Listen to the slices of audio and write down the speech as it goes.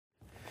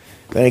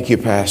Thank you,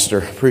 Pastor.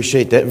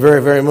 Appreciate that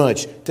very, very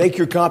much. Take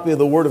your copy of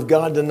the Word of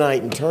God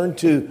tonight and turn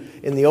to,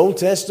 in the Old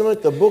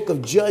Testament, the book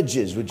of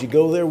Judges. Would you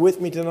go there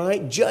with me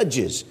tonight?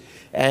 Judges.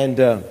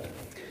 And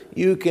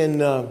you can,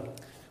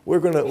 we're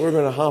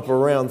gonna hop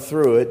around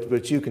through it,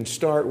 but you can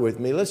start with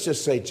me. Let's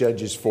just say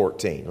Judges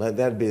 14.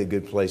 That'd be a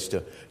good place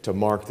to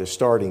mark the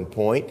starting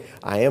point.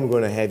 I am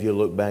going to have you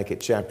look back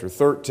at chapter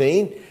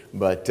 13,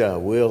 but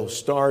we'll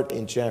start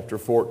in chapter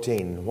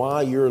 14.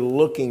 While you're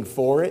looking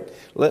for it,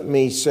 let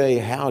me say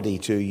howdy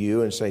to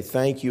you and say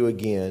thank you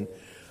again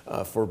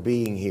for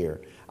being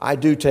here. I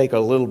do take a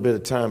little bit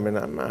of time,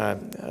 and my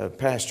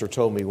pastor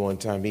told me one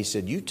time, he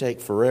said, you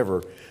take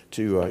forever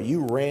to,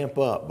 you ramp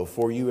up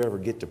before you ever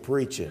get to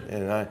preaching.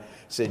 And I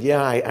said,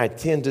 yeah, I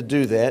tend to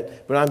do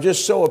that, but I'm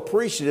just so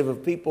appreciative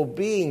of people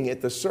being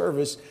at the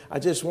service. I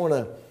just want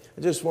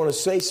to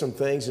say some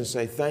things and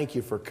say thank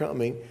you for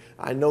coming.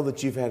 I know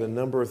that you've had a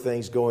number of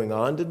things going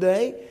on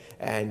today,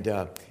 and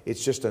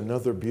it's just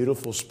another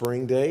beautiful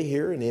spring day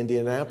here in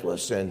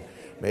Indianapolis, and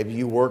maybe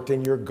you worked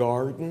in your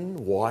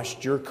garden,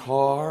 washed your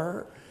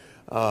car,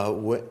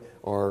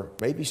 or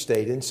maybe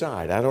stayed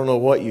inside. I don't know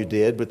what you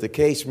did, but the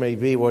case may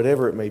be,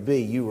 whatever it may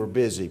be, you were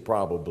busy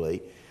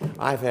probably.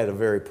 I've had a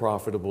very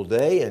profitable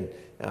day and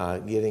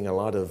getting a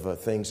lot of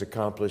things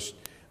accomplished.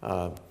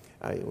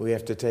 We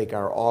have to take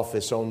our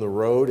office on the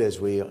road as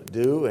we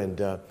do,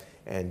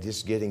 and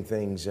just getting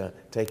things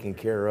taken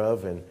care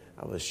of. And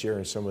I was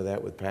sharing some of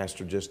that with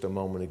Pastor just a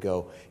moment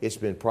ago. It's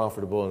been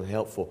profitable and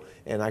helpful.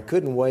 And I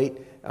couldn't wait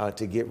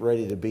to get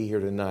ready to be here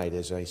tonight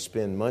as I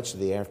spend much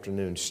of the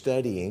afternoon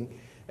studying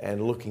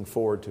and looking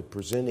forward to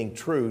presenting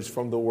truths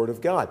from the Word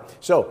of God.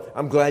 So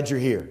I'm glad you're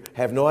here.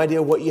 Have no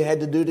idea what you had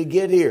to do to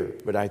get here,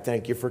 but I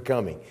thank you for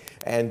coming.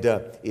 And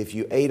if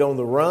you ate on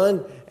the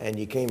run and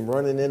you came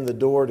running in the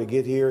door to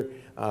get here,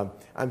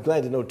 I'm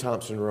glad to know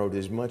Thompson Road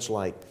is much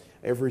like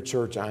every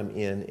church I'm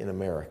in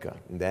America.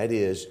 And that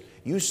is,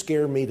 you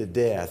scare me to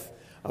death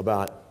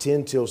about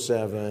 10 till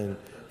 7,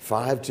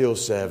 5 till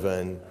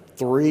 7,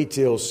 3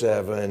 till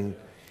 7,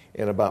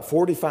 and about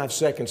 45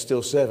 seconds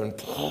till 7,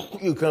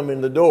 you come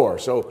in the door.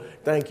 So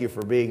thank you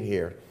for being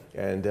here.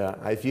 And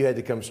if you had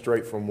to come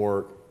straight from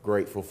work,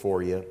 grateful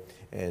for you.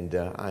 And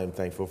I am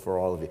thankful for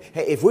all of you.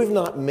 Hey, if we've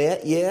not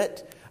met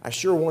yet, I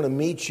sure want to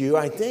meet you.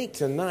 I think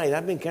tonight,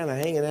 I've been kind of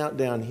hanging out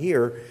down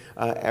here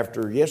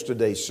after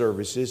yesterday's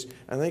services.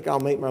 I think I'll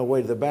make my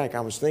way to the back.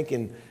 I was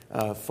thinking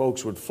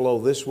folks would flow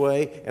this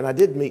way, and I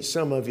did meet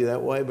some of you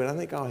that way, but I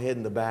think I'll head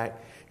in the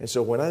back. And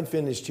so when I'm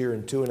finished here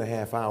in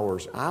 2.5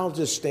 hours, I'll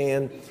just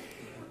stand.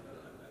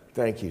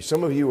 Thank you.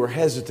 Some of you were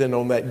hesitant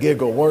on that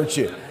giggle, weren't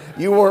you?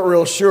 You weren't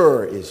real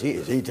sure. Is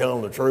he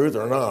telling the truth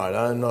or not?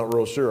 I'm not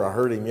real sure. I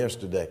heard him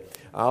yesterday.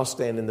 I'll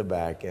stand in the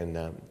back, and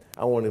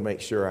I want to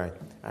make sure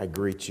I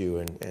greet you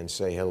and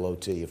say hello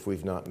to you if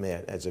we've not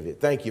met as of yet.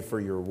 Thank you for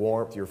your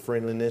warmth, your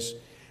friendliness,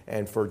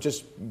 and for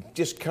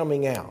just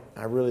coming out.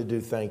 I really do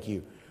thank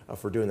you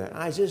for doing that.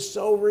 I just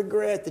so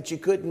regret that you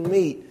couldn't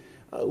meet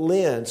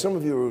Lynn. Some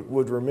of you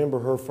would remember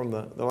her from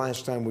the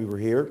last time we were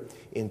here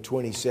in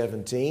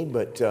 2017,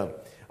 but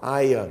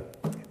I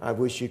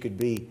wish you could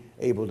be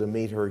able to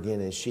meet her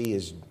again, and she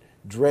is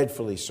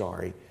dreadfully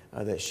sorry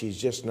that she's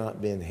just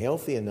not been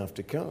healthy enough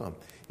to come.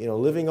 You know,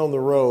 living on the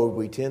road,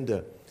 we tend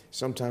to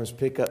sometimes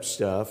pick up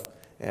stuff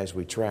as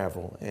we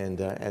travel,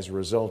 and as a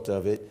result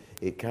of it,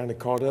 it kind of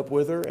caught up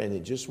with her, and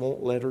it just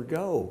won't let her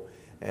go.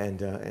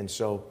 And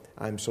so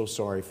I'm so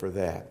sorry for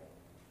that.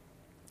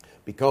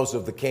 Because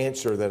of the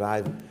cancer that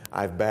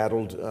I've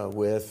battled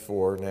with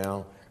for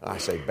now, I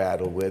say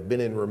battled with,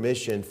 been in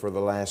remission for the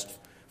last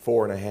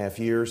 4.5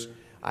 years.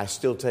 I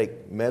still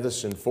take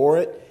medicine for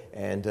it,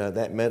 and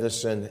that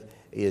medicine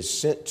is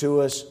sent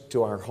to us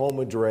to our home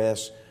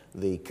address.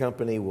 The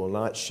company will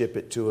not ship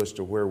it to us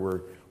to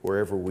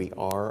wherever we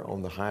are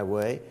on the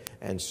highway,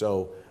 and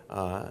so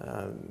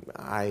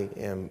I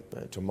am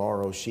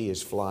tomorrow. She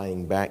is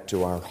flying back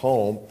to our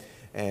home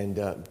and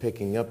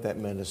picking up that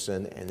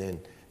medicine, and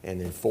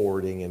then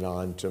forwarding it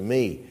on to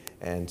me,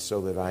 and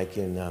so that I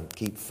can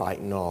keep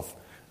fighting off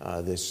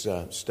this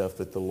stuff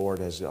that the Lord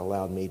has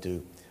allowed me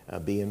to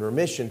be in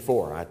remission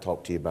for. I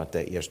talked to you about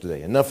that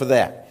yesterday. Enough of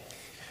that.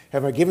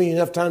 Have I given you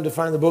enough time to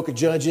find the book of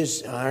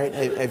Judges? All right.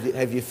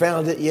 Have you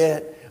found it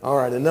yet? All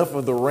right. Enough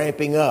of the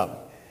ramping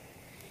up.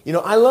 You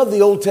know, I love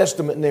the Old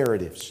Testament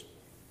narratives.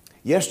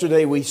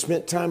 Yesterday we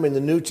spent time in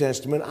the New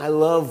Testament. I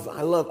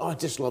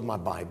just love my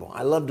Bible.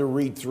 I love to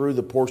read through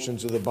the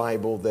portions of the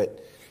Bible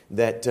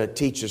that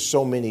teaches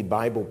so many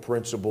Bible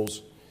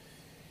principles.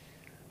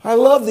 I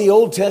love the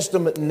Old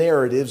Testament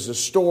narratives, the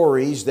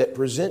stories that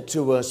present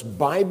to us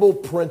Bible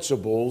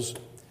principles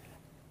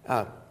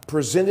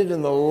presented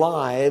in the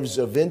lives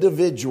of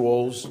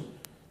individuals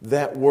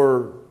that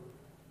were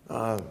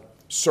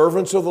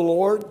servants of the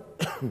Lord,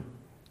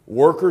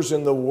 workers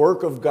in the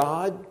work of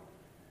God.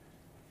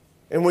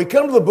 And when we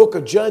come to the book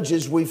of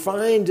Judges, we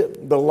find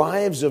the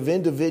lives of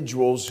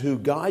individuals who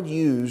God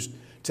used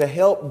to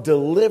help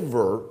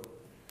deliver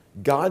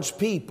God's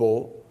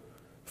people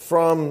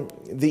from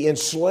the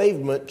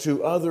enslavement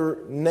to other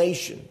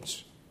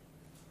nations.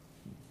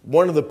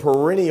 one of the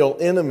perennial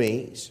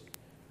enemies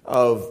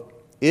of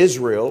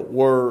Israel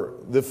were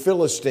the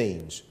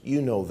Philistines.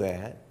 You know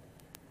that.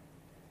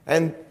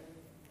 And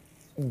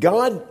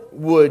God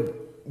would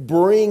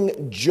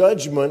bring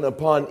judgment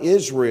upon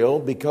Israel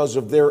because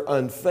of their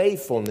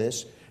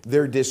unfaithfulness,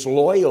 their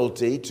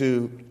disloyalty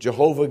to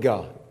Jehovah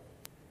God.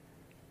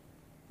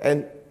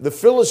 And the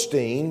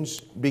Philistines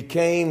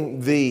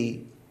became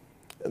the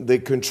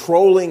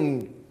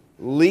controlling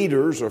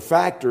leaders or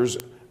factors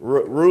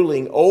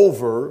ruling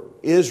over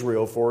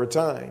Israel for a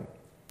time.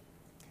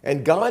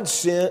 And God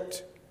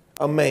sent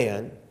a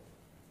man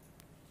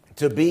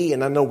to be,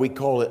 and I know we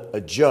call it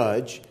a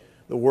judge.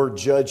 The word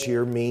judge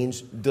here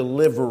means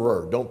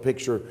deliverer. Don't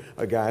picture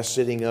a guy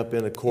sitting up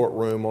in a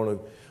courtroom in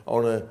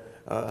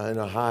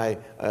a high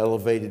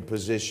elevated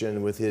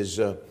position with his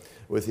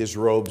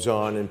robes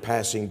on and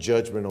passing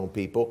judgment on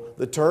people.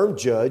 The term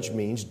judge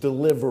means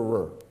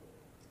deliverer.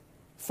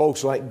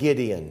 Folks like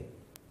Gideon,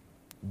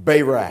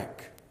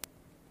 Barak,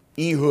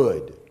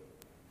 Ehud,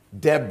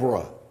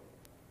 Deborah,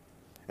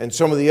 and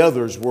some of the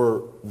others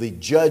were the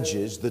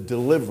judges, the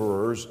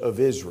deliverers of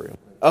Israel.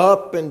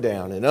 Up and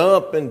down,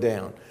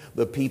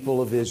 the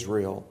people of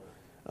Israel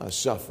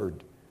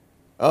suffered.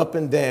 Up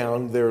and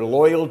down, their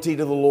loyalty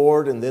to the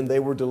Lord, and then they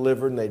were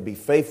delivered, and they'd be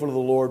faithful to the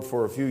Lord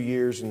for a few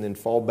years and then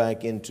fall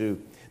back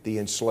into the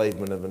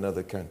enslavement of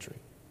another country.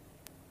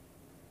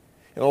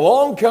 And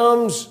along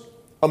comes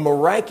a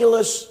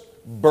miraculous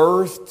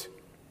birthed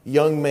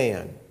young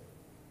man.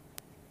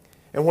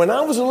 And when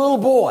I was a little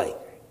boy,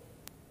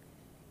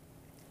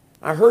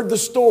 I heard the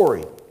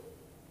story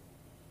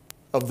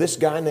of this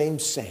guy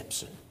named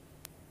Samson.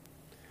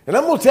 And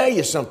I'm going to tell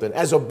you something.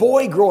 As a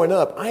boy growing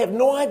up, I had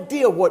no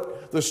idea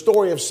what the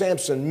story of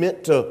Samson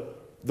meant to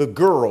the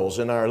girls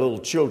in our little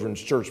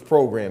children's church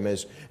program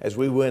as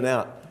we went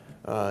out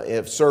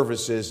of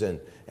services and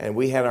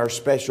we had our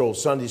special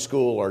Sunday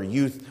school, our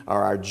youth,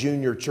 or our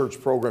junior church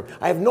program.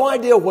 I have no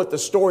idea what the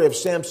story of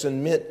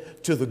Samson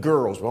meant to the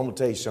girls, but I'm going to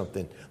tell you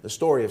something. The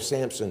story of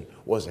Samson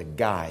was a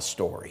guy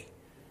story.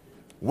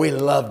 We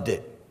loved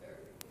it.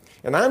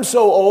 And I'm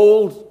so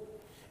old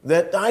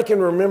that I can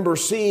remember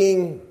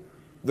seeing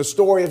the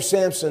story of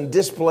Samson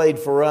displayed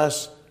for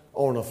us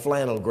on a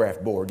flannel graph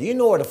board. Do you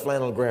know what a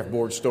flannel graph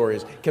board story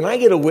is? Can I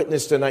get a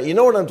witness tonight? You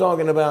know what I'm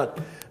talking about?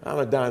 I'm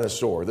a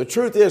dinosaur. The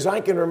truth is,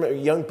 I can remember,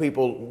 young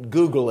people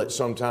Google it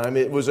sometime.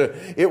 It was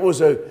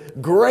a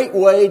great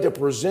way to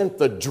present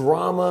the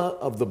drama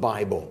of the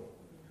Bible.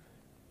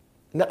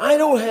 Now, I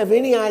don't have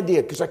any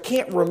idea because I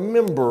can't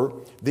remember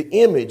the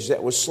image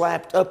that was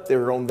slapped up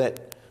there on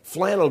that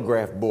flannel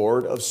graph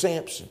board of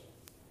Samson.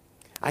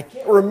 I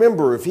can't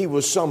remember if he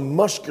was some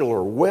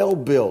muscular,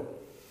 well-built,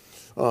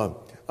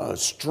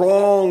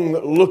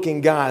 strong-looking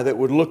guy that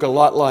would look a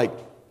lot like,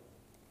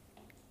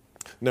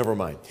 never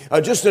mind,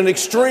 just an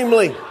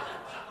extremely.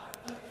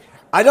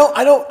 I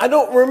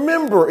don't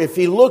remember if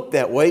he looked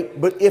that way,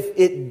 but if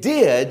it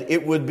did,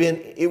 it would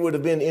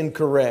have been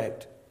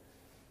incorrect.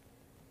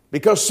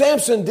 Because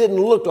Samson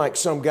didn't look like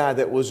some guy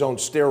that was on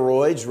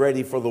steroids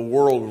ready for the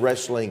World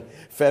Wrestling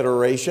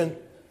Federation.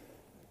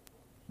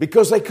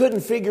 Because they couldn't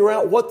figure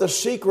out what the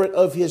secret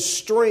of his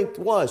strength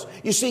was.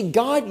 You see,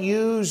 God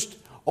used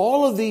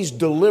all of these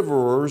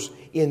deliverers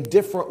in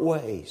different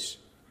ways.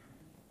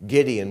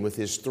 Gideon with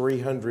his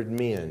 300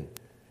 men.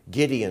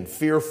 Gideon,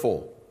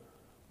 fearful,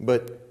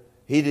 but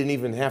he didn't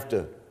even have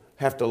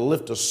to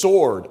lift a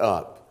sword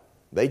up.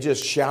 They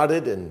just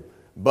shouted and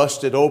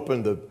busted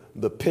open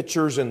the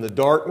pitchers in the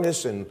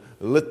darkness and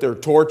lit their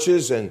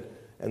torches, and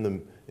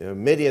the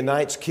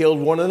Midianites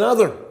killed one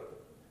another.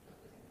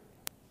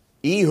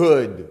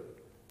 Ehud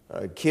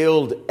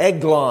killed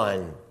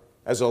Eglon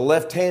as a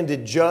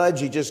left-handed judge.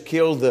 He just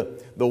killed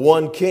the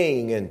one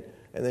king, and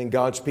then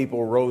God's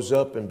people rose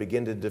up and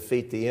began to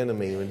defeat the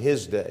enemy in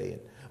his day.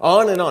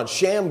 On and on.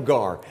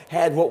 Shamgar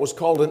had what was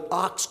called an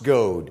ox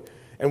goad.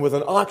 And with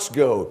an ox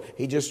goad,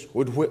 he just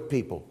would whip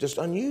people. Just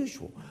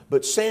unusual.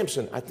 But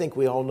Samson, I think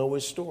we all know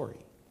his story.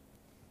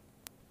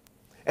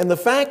 And the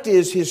fact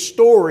is, his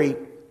story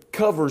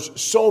covers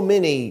so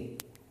many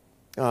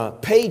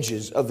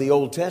pages of the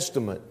Old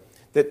Testament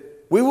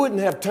that we wouldn't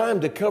have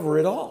time to cover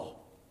it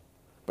all.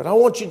 But I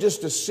want you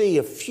just to see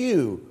a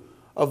few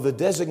of the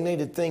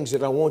designated things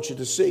that I want you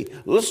to see.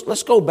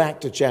 Let's go back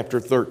to chapter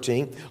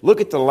 13.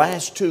 Look at the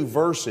last two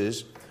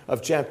verses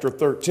of chapter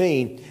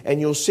 13,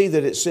 and you'll see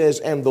that it says,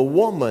 "And the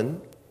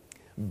woman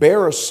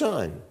bare a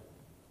son,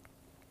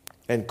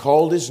 and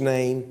called his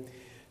name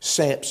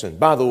Samson."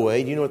 By the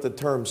way, do you know what the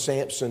term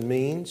Samson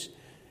means?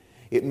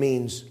 It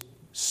means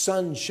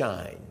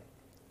sunshine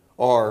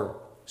or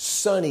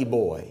sunny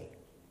boy.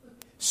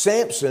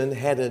 Samson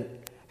had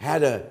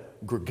a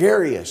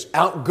gregarious,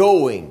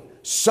 outgoing,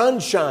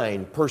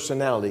 sunshine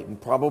personality, and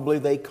probably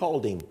they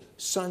called him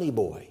Sunny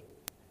Boy.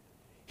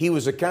 He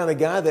was the kind of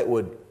guy that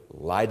would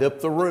light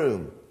up the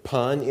room,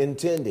 pun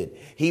intended.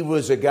 He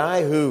was a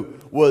guy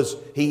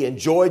he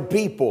enjoyed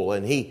people,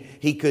 and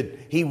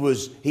he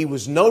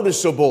was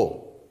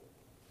noticeable.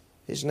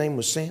 His name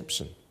was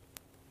Samson.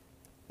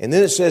 And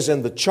then it says,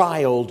 "And the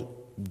child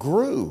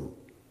grew."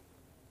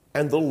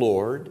 and the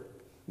Lord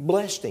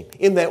blessed him.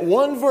 In that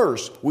one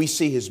verse, we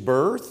see his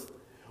birth,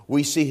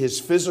 we see his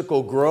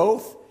physical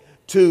growth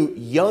to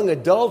young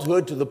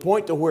adulthood, to the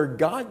point to where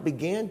God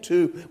began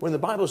to, when the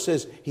Bible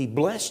says he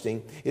blessed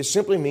him, it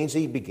simply means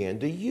he began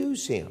to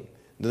use him.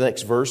 The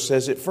next verse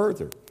says it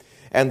further.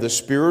 And the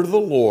Spirit of the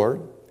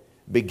Lord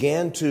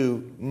began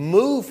to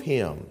move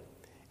him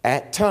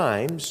at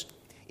times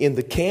in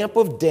the camp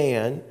of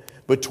Dan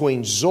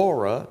between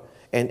Zorah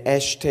and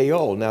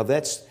Eshtaol. Now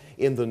that's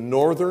in the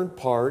northern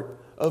part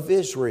of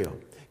Israel.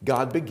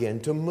 God began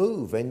to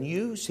move and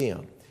use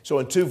him. So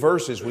in 2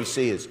 verses we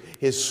see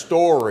his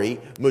story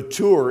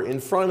mature in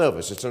front of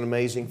us. It's an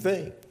amazing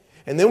thing.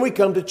 And then we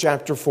come to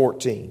chapter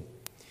 14.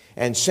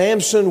 And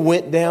Samson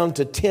went down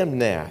to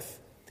Timnath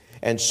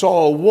and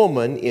saw a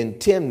woman in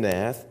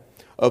Timnath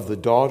of the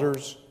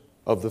daughters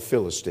of the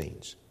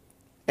Philistines.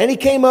 And he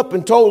came up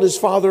and told his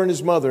father and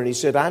his mother, and he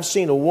said, I've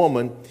seen a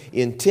woman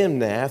in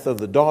Timnath of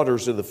the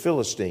daughters of the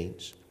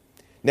Philistines.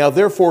 Now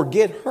therefore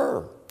get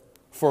her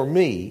for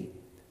me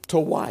to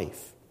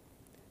wife.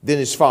 Then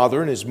his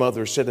father and his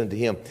mother said unto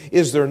him,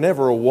 Is there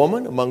never a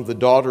woman among the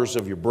daughters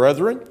of your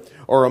brethren,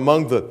 or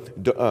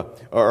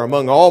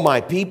among all my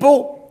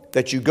people,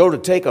 that you go to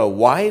take a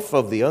wife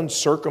of the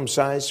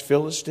uncircumcised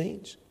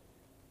Philistines?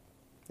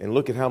 And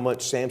look at how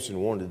much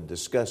Samson wanted to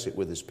discuss it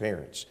with his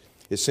parents.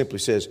 It simply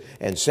says,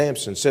 And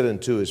Samson said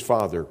unto his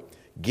father,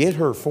 Get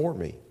her for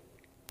me,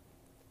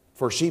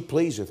 for she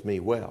pleaseth me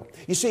well.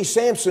 You see,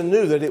 Samson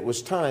knew that it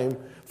was time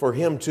for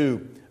him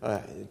to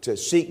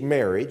seek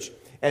marriage.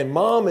 And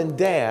mom and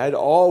dad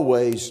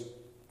always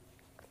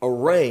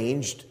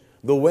arranged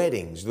the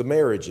weddings, the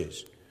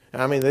marriages.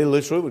 I mean, they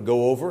literally would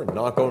go over and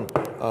knock on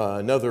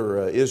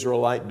another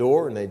Israelite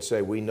door, and they'd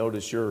say, we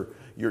notice your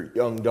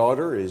young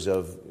daughter is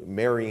of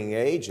marrying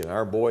age, and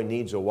our boy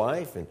needs a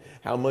wife, and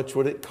how much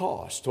would it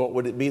cost? What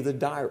would it be the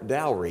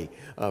dowry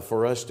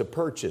for us to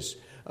purchase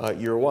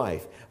your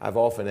wife? I've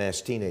often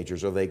asked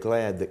teenagers, are they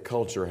glad that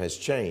culture has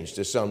changed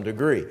to some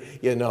degree?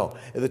 You know,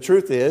 the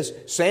truth is,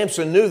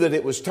 Samson knew that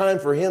it was time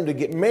for him to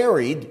get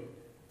married.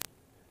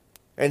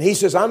 And he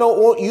says, I don't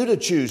want you to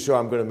choose who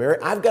I'm going to marry.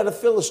 I've got a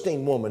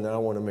Philistine woman that I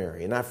want to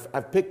marry, and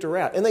I've picked her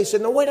out. And they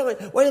said, no, wait a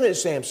minute,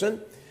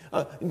 Samson.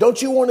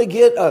 Don't you want to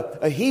get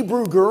a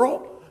Hebrew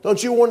girl?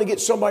 Don't you want to get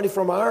somebody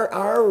from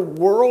our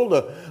world?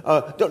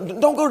 Don't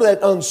go to that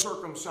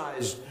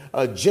uncircumcised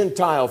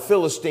Gentile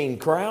Philistine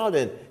crowd.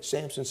 And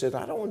Samson said,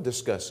 I don't want to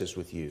discuss this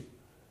with you.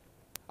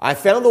 I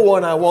found the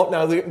one I want.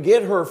 Now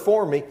get her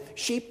for me.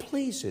 She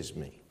pleases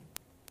me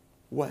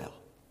well.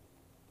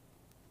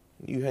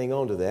 You hang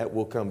on to that.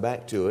 We'll come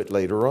back to it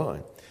later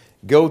on.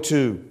 Go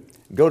to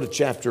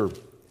chapter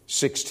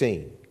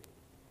 16.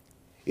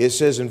 It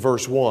says in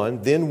verse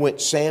 1, Then went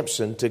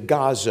Samson to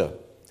Gaza,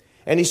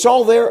 and he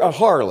saw there a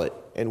harlot,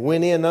 and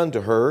went in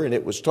unto her, and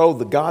it was told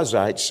the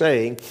Gazites,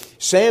 saying,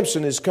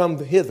 Samson is come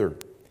hither.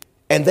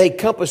 And they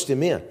compassed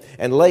him in,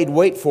 and laid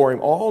wait for him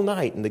all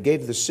night in the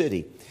gate of the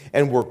city,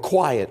 and were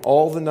quiet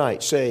all the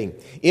night, saying,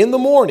 In the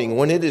morning,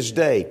 when it is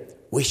day,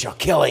 we shall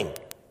kill him.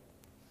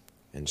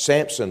 And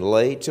Samson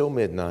lay till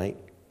midnight,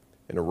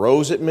 and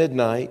arose at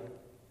midnight,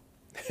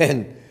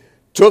 and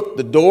took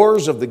the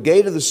doors of the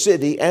gate of the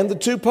city and the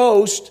 2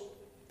 posts,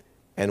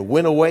 and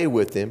went away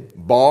with him,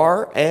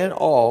 bar and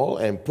all,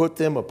 and put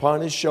them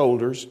upon his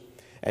shoulders,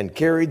 and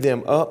carried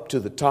them up to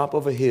the top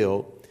of a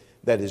hill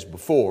that is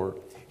before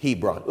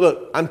Hebron.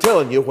 Look, I'm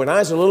telling you, when I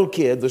was a little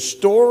kid, the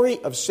story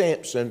of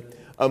Samson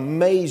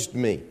amazed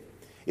me.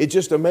 It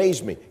just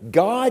amazed me.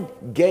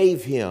 God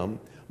gave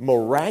him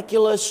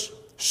miraculous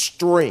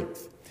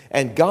strength,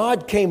 and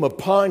God came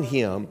upon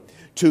him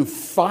to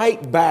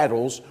fight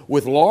battles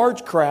with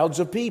large crowds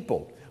of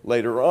people.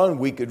 Later on,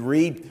 we could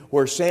read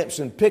where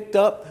Samson picked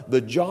up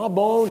the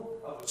jawbone,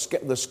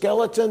 the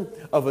skeleton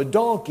of a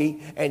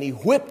donkey, and he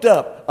whipped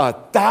up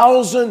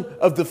 1,000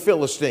 of the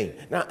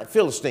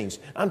Philistines.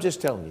 I'm just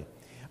telling you,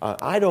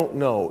 I don't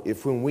know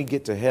if when we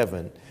get to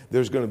heaven,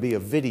 there's going to be a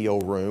video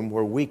room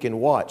where we can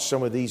watch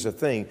some of these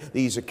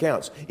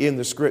accounts in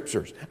the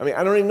Scriptures. I mean,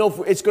 I don't even know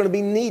if it's going to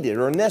be needed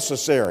or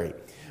necessary.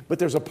 But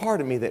there's a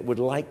part of me that would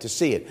like to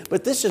see it.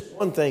 But this is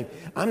one thing.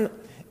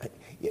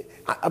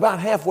 About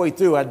halfway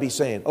through, I'd be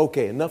saying,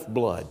 okay, enough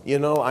blood. You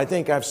know, I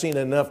think I've seen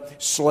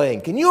enough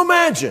slaying. Can you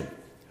imagine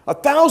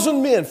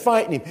 1,000 men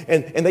fighting him?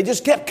 And they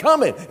just kept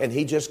coming. And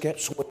he just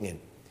kept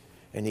swinging.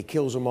 And he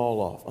kills them all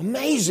off.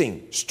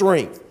 Amazing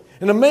strength.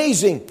 An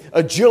amazing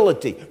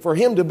agility for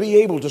him to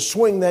be able to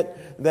swing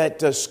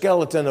that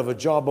skeleton of a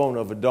jawbone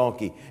of a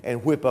donkey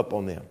and whip up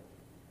on them.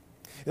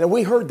 Now,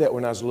 we heard that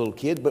when I was a little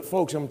kid, but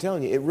folks, I'm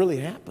telling you, it really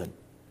happened.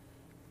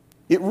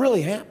 It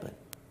really happened.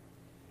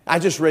 I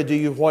just read to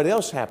you what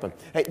else happened.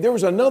 Hey, there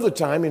was another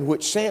time in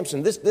which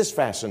Samson, this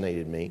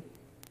fascinated me,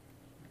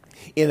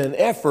 in an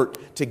effort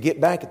to get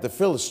back at the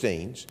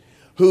Philistines,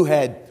 who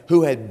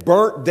had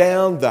burnt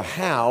down the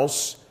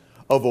house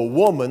of a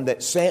woman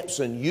that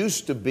Samson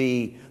used to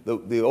be,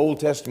 the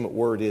Old Testament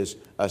word is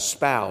a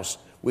spouse,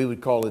 We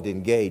would call it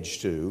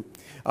engaged to.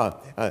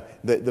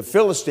 The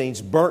Philistines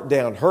burnt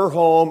down her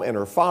home and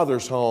her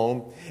father's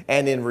home.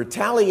 And in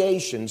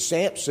retaliation,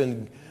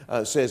 Samson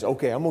says,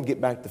 okay, I'm going to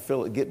get back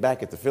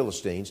at the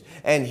Philistines.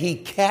 And he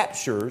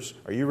captures,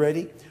 are you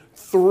ready?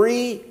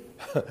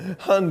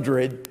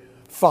 300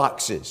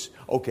 foxes.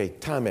 Okay,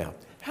 time out.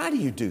 How do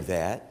you do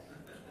that?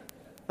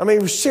 I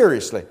mean,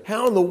 seriously,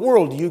 how in the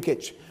world do you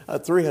get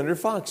 300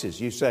 foxes?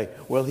 You say,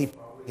 well, he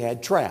probably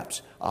had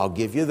traps. I'll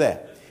give you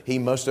that. He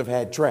must have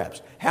had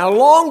traps. How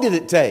long did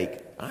it take?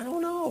 I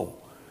don't know.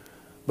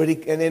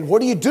 And then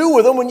what do you do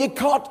with them when you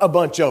caught a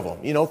bunch of them?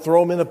 You know,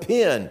 throw them in a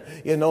pen,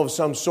 of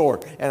some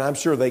sort. And I'm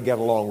sure they got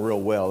along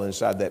real well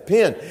inside that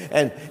pen.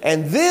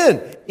 And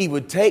then he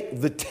would take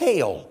the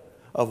tail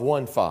of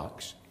one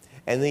fox,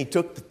 and then he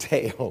took the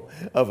tail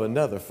of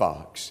another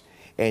fox,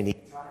 and he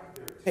tied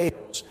their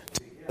tails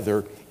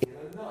together in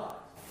a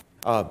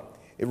knot.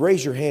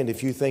 Raise your hand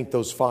if you think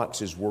those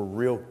foxes were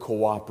real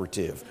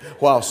cooperative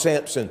while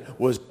Samson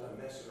was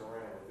messing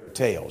around with their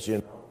tails,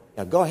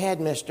 Now, go ahead,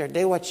 mister.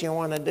 Do what you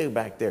want to do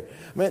back there.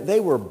 I mean, they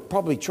were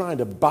probably trying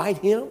to bite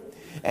him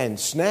and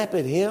snap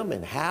at him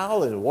and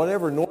howl and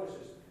whatever noises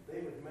they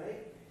would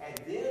make. And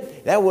then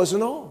that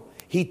wasn't all.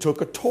 He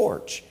took a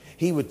torch.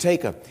 He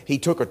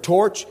took a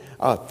torch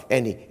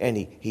and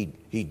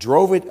he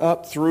drove it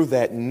up through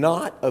that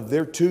knot of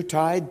their two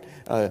tied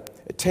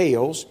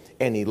tails,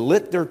 and he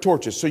lit their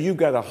torches. So you've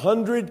got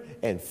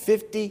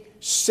 150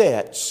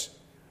 sets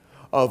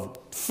of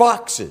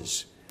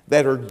foxes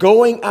that are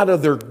going out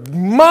of their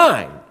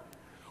mind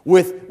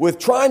with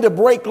trying to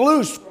break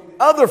loose from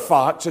the other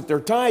fox that they're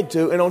tied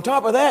to. And on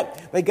top of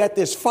that, they got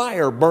this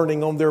fire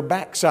burning on their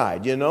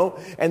backside,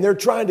 and they're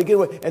trying to get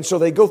away. And so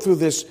they go through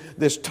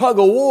this tug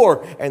of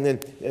war, and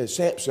then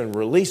Samson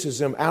releases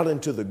them out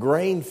into the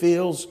grain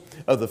fields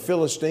of the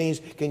Philistines.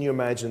 Can you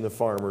imagine the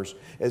farmers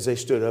as they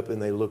stood up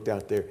and they looked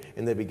out there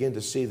and they began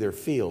to see their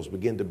fields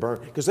begin to burn,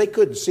 because they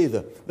couldn't see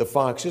the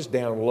foxes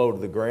down low to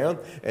the ground,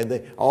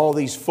 and all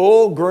these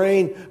full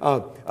grain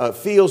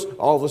fields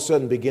all of a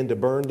sudden begin to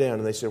burn down,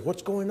 and they said,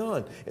 what's going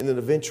on? And then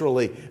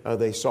eventually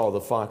they saw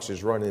the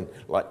foxes running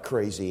like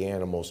crazy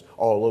animals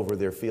all over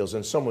their fields,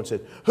 and someone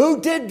said,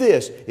 who did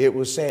this? It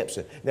was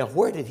Samson. Now,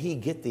 where did he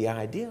get the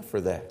idea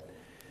for that?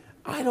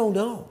 I don't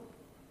know.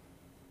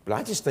 But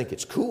I just think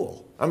it's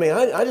cool. I mean,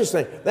 I just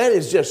think that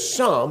is just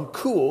some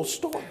cool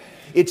story.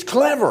 It's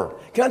clever.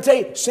 Can I tell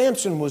you,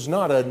 Samson was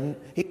not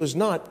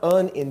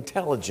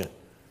unintelligent.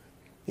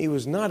 He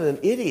was not an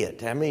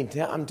idiot. I mean,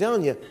 I'm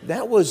telling you,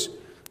 that was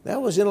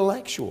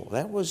intellectual.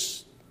 That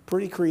was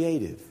pretty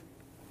creative.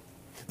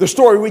 The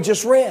story we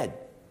just read.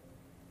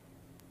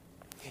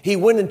 He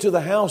went into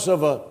the house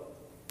of a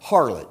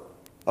harlot,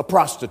 a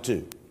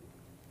prostitute.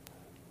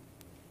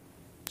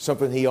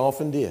 Something he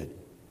often did.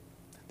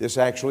 This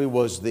actually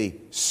was the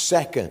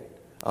second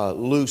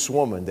loose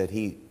woman that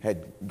he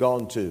had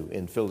gone to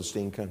in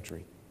Philistine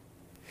country.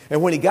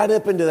 And when he got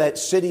up into that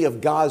city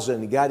of Gaza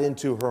and he got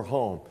into her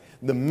home,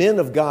 the men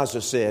of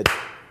Gaza said,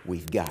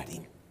 we've got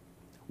him.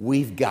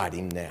 We've got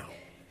him now.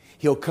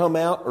 He'll come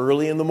out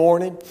early in the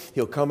morning.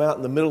 He'll come out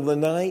in the middle of the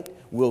night.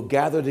 We'll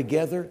gather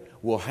together.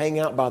 We'll hang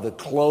out by the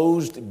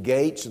closed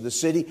gates of the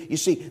city. You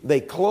see, they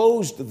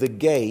closed the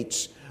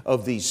gates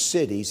of these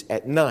cities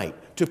at night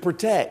to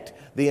protect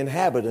the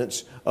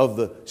inhabitants of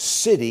the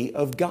city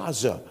of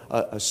Gaza,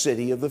 a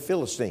city of the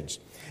Philistines.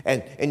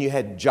 And you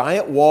had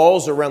giant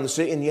walls around the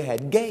city, and you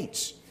had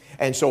gates.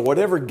 And so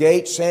whatever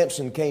gate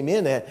Samson came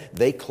in at,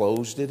 they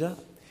closed it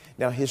up.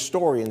 Now,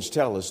 historians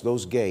tell us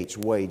those gates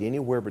weighed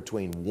anywhere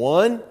between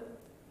 1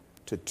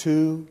 to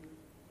 2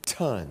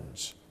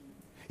 tons.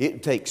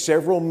 It takes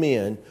several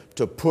men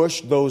to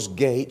push those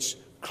gates,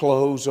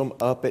 close them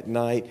up at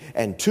night,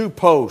 and 2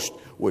 posts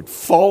would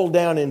fall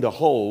down into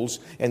holes,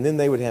 and then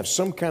they would have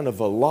some kind of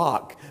a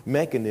lock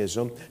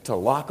mechanism to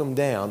lock them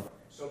down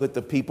so that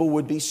the people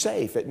would be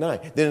safe at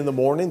night. Then in the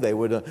morning, they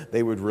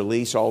would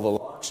release all the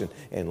locks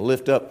and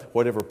lift up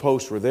whatever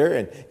posts were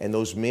there, and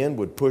those men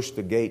would push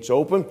the gates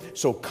open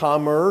so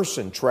commerce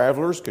and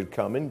travelers could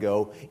come and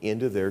go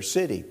into their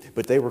city.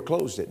 But they were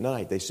closed at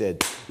night. They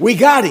said, we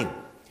got him.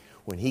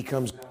 When he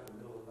comes out in the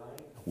middle of the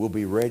night, we'll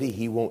be ready.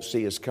 He won't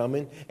see us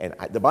coming. And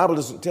the Bible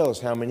doesn't tell us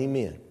how many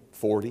men.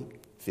 40,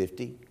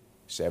 50,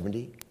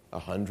 70,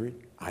 100.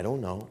 I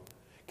don't know.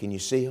 Can you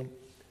see them?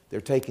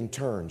 They're taking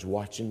turns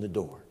watching the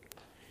door,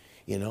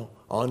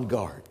 on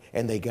guard.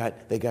 And they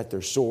got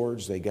their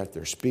swords, they got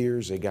their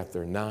spears, they got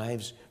their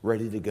knives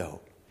ready to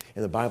go.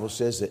 And the Bible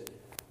says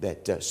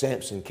that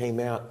Samson came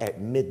out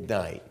at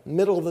midnight,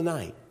 middle of the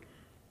night.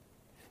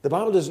 The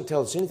Bible doesn't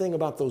tell us anything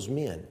about those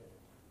men,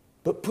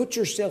 but put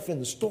yourself in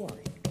the story.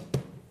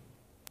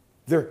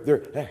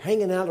 They're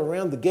hanging out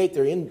around the gate.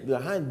 They're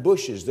behind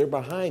bushes. They're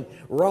behind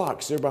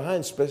rocks. They're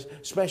behind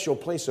special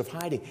place of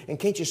hiding. And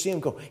can't you see them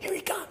go, here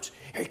he comes.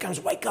 Here he comes.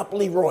 Wake up,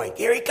 Leroy.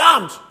 Here he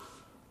comes.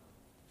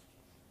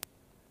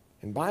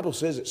 And the Bible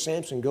says that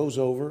Samson goes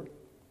over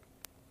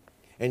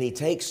and he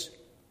takes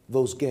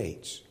those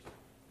gates.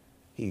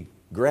 He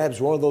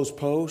grabs one of those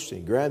posts. He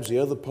grabs the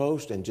other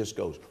post and just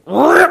goes,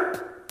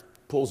 rip,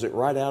 pulls it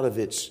right out of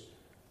its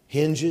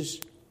hinges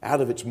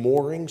out of its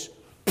moorings,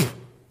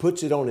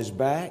 puts it on his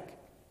back,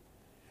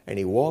 and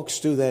he walks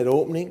through that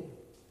opening.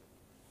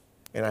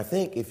 And I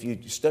think if you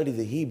study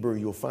the Hebrew,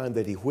 you'll find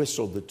that he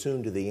whistled the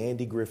tune to the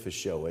Andy Griffith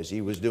Show as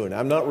he was doing it.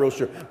 I'm not real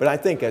sure, but I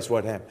think that's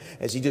what happened.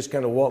 As he just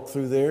kind of walked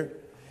through there,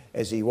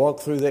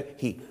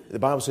 the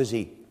Bible says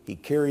he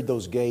carried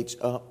those gates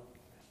up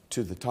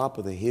to the top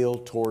of the hill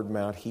toward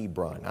Mount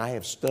Hebron. I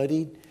have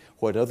studied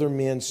what other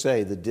men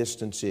say the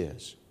distance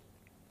is.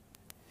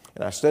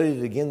 And I studied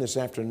it again this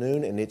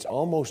afternoon, and it's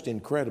almost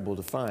incredible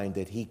to find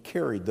that he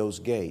carried those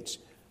gates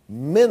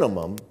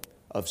minimum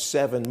of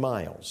 7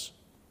 miles.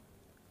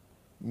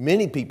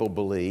 Many people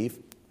believe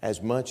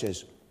as much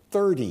as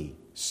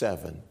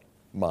 37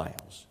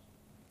 miles.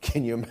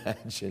 Can you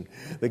imagine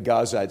the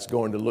Gazites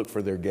going to look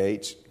for their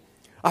gates?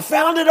 I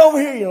found it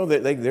over here. You know,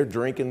 they're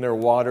drinking their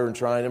water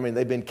and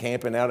they've been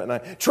camping out at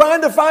night,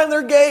 trying to find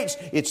their gates.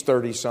 It's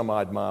 30 some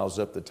odd miles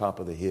up the top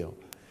of the hill.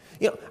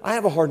 You know, I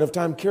have a hard enough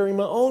time carrying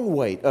my own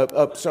weight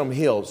up some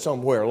hill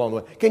somewhere along the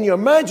way. Can you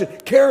imagine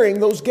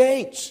carrying those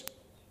gates?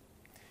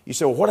 You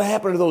say, well, what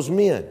happened to those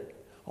men?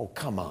 Oh,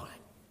 come on.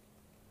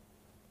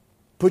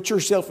 Put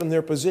yourself in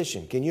their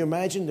position. Can you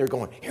imagine? They're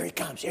going, here he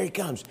comes, here he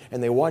comes.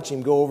 And they watch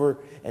him go over,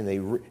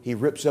 and he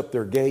rips up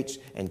their gates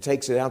and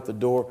takes it out the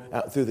door,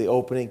 out through the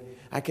opening.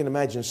 I can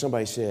imagine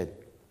somebody said,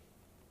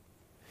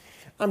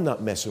 I'm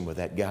not messing with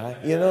that guy.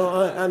 You know,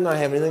 I'm not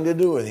having anything to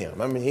do with him.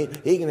 I mean,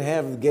 he can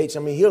have the gates. I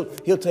mean,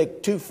 he'll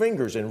take 2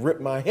 fingers and rip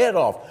my head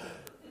off.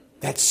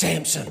 That's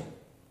Samson.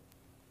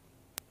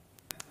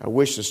 I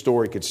wish the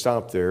story could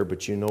stop there,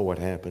 but you know what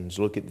happens.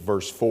 Look at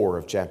verse 4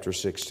 of chapter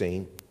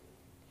 16.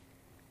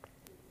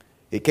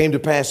 It came to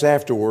pass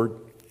afterward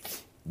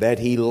that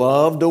he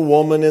loved a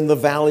woman in the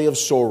valley of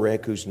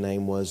Sorek whose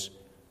name was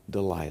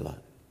Delilah.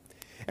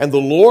 And the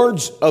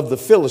lords of the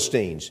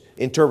Philistines,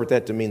 interpret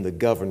that to mean the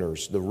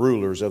governors, the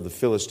rulers of the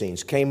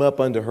Philistines, came up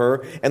unto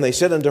her, and they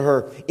said unto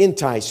her,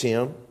 entice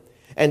him,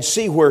 and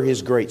see where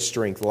his great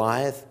strength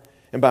lieth,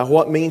 and by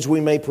what means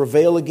we may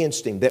prevail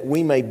against him, that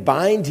we may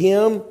bind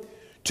him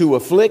to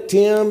afflict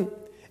him,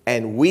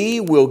 and we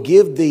will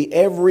give thee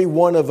every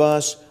one of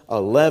us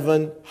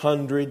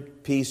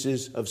 1,100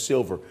 pieces of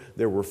silver.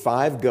 There were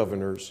 5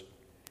 governors.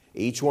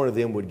 Each one of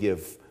them would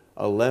give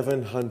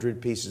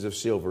 1,100 pieces of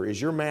silver. Is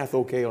your math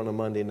okay on a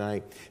Monday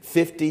night?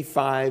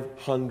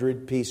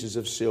 5,500 pieces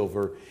of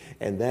silver.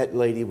 And that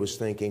lady was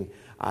thinking,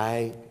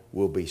 I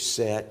will be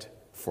set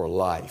for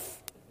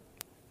life.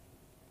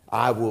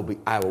 I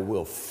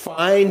will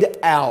find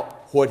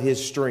out what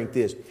his strength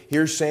is.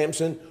 Here's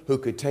Samson, who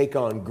could take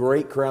on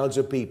great crowds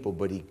of people,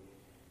 but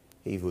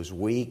he was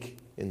weak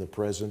in the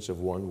presence of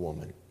one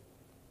woman.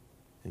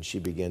 And she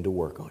began to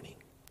work on him.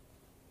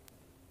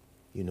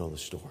 You know the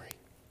story.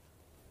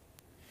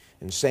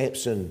 And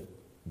Samson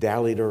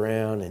dallied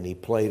around and he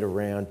played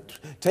around.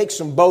 Take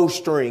some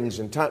bowstrings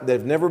that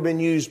have never been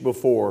used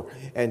before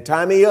and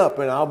tie me up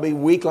and I'll be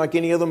weak like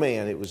any other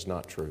man. It was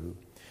not true.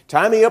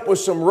 Tie me up with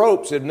some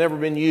ropes that have never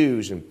been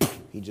used, and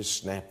he just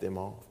snapped them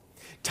off.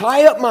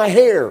 Tie up my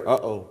hair.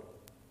 Uh-oh.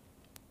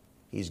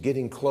 He's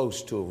getting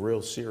close to a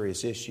real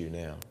serious issue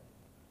now.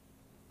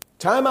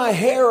 Tie my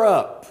hair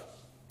up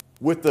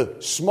with the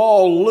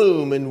small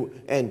loom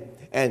and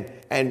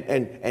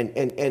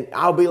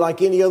I'll be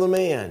like any other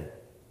man.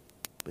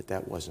 But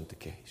that wasn't the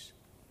case.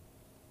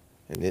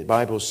 And the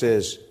Bible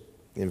says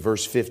in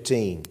verse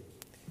 15,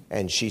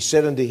 and she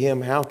said unto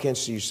him, How can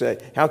you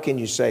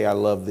say, I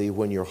love thee,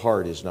 when your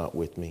heart is not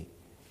with me?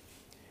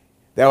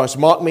 Thou hast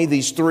mocked me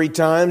these 3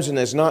 times, and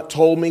hast not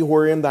told me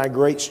wherein thy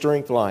great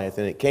strength lieth.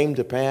 And it came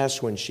to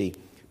pass, when she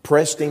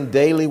pressed him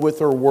daily with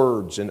her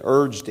words, and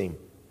urged him,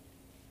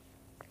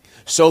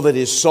 so that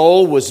his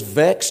soul was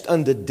vexed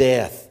unto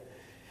death,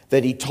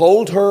 that he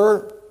told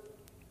her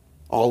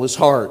all his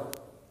heart.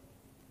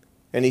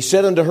 And he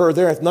said unto her,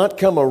 There hath not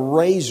come a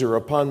razor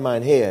upon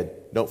mine head.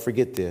 Don't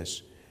forget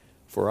this.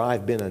 For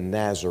I've been a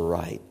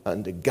Nazarite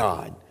unto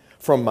God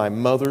from my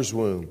mother's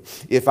womb.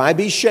 If I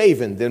be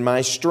shaven, then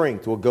my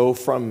strength will go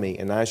from me,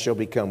 and I shall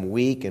become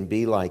weak and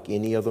be like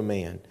any other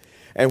man.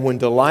 And when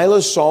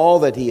Delilah saw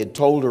that he had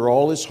told her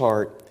all his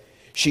heart,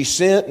 she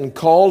sent and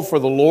called for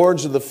the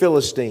lords of the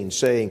Philistines,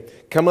 saying,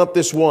 Come up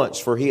this once,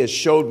 for he has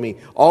showed me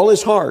all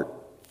his heart.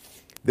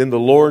 Then the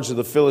lords of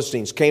the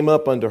Philistines came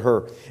up unto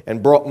her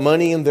and brought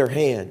money in their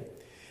hand.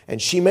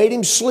 And she made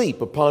him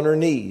sleep upon her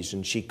knees,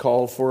 and she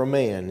called for a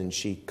man, and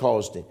she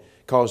caused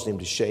him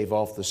to shave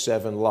off the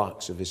 7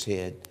 locks of his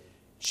head.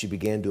 She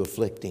began to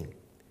afflict him,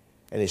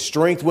 and his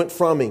strength went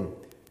from him.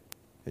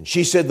 And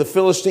she said, The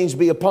Philistines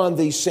be upon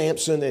thee,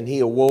 Samson. And he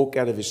awoke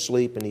out of his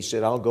sleep, and he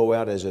said, I'll go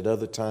out as at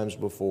other times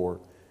before.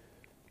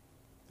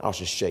 I'll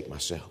just shake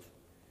myself.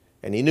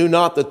 And he knew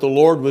not that the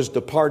Lord was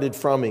departed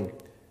from him.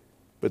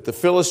 But the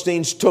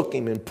Philistines took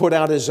him and put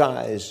out his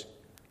eyes,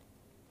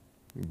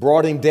 and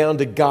brought him down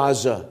to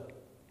Gaza,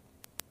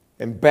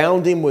 and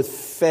bound him with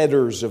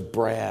fetters of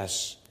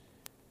brass.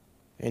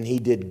 And he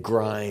did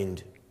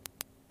grind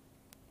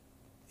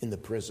in the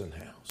prison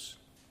house.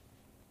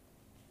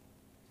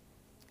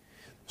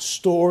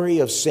 Story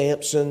of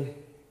Samson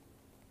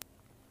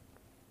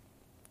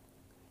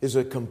is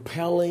a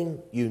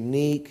compelling,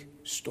 unique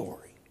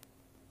story.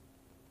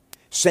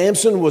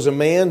 Samson was a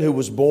man who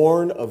was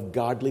born of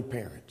godly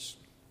parents.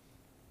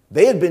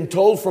 They had been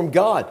told from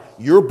God,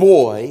 your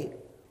boy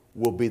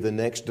will be the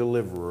next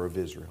deliverer of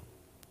Israel.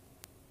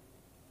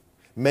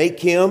 Make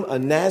him a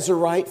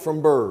Nazirite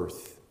from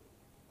birth.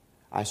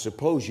 I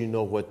suppose you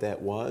know what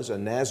that was. A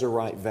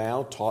Nazirite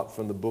vow taught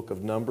from the book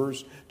of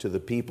Numbers to the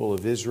people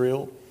of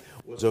Israel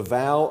was a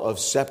vow of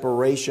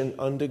separation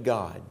unto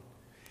God.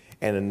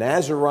 And a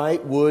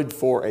Nazirite would,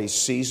 for a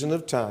season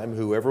of time,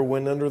 whoever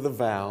went under the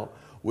vow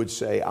would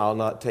say, I'll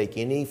not take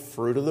any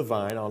fruit of the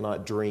vine, I'll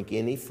not drink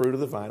any fruit of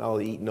the vine,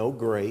 I'll eat no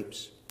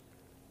grapes.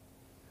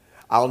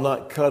 I'll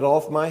not cut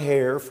off my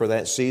hair for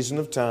that season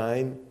of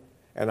time,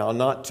 and I'll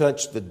not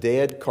touch the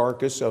dead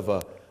carcass of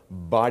a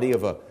body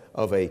of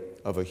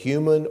a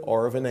human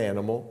or of an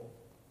animal.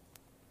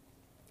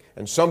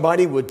 And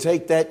somebody would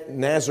take that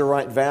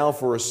Nazirite vow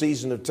for a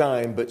season of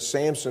time, but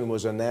Samson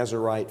was a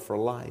Nazirite for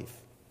life.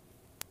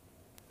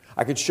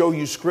 I could show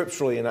you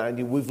scripturally,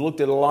 and we've looked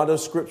at a lot of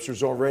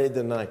scriptures already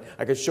tonight.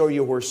 I could show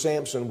you where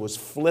Samson was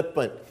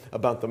flippant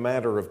about the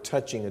matter of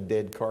touching a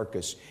dead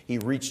carcass. He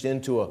reached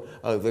into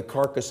the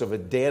carcass of a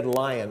dead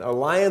lion, a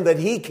lion that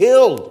he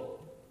killed,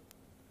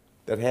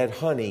 that had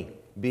honey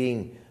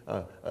being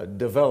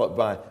developed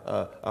by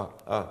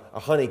a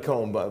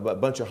honeycomb, by a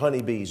bunch of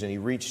honeybees, and he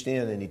reached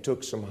in and he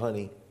took some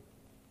honey.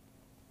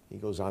 He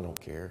goes, I don't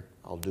care.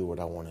 I'll do what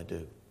I want to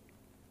do.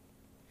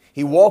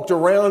 He walked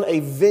around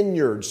a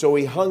vineyard, so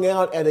he hung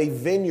out at a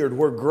vineyard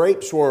where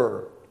grapes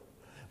were,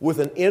 with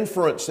an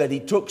inference that he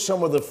took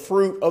some of the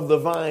fruit of the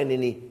vine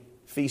and he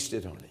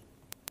feasted on it.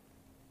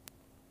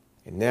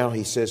 And now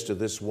he says to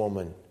this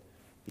woman,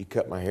 you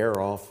cut my hair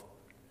off.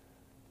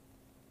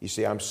 You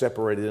see, I'm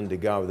separated unto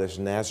God with this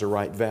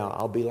Nazirite vow.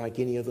 I'll be like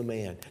any other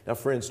man. Now,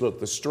 friends,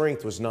 look, the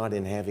strength was not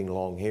in having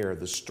long hair.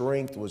 The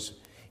strength was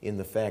in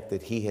the fact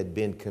that he had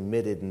been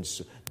committed and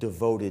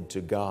devoted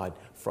to God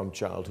from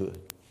childhood.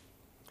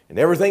 And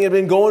everything had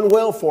been going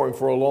well for him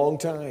for a long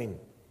time.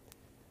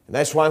 And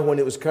that's why when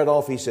it was cut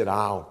off, he said,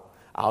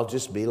 I'll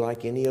just be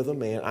like any other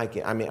man.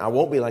 I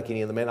won't be like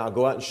any other man. I'll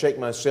go out and shake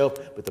myself.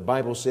 But the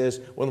Bible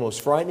says, one of the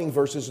most frightening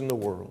verses in the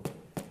world,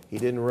 he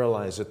didn't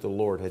realize that the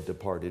Lord had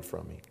departed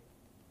from him.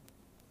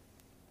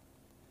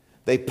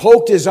 They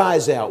poked his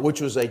eyes out,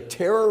 which was a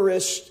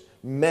terrorist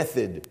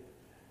method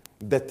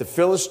that the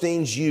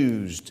Philistines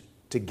used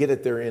to get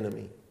at their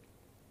enemy.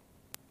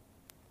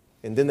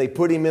 And then they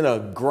put him in a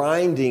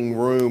grinding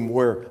room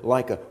where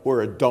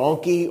a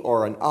donkey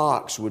or an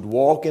ox would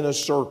walk in a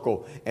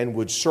circle and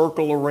would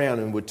circle around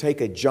and would take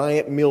a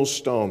giant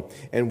millstone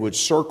and would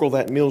circle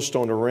that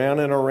millstone around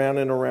and around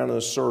and around in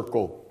a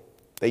circle.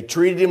 They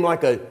treated him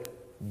like a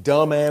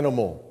dumb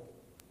animal,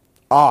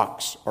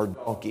 ox or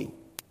donkey.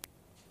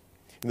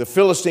 And the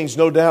Philistines,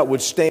 no doubt,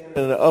 would stand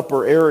in an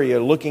upper area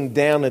looking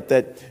down at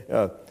that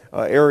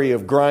area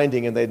of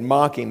grinding, and they'd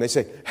mock him. They'd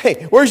say,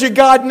 hey, where's your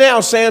God now,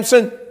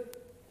 Samson?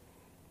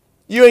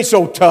 You ain't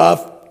so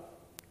tough.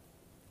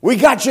 We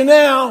got you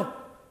now.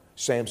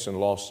 Samson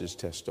lost his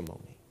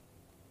testimony.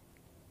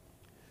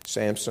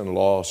 Samson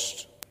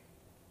lost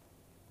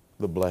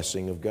the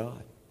blessing of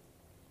God.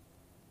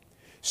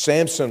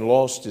 Samson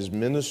lost his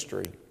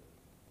ministry.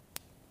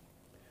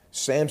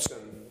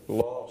 Samson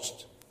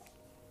lost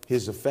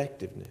his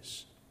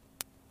effectiveness.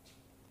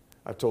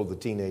 I told the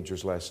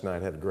teenagers last night,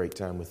 I had a great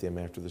time with them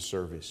after the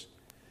service.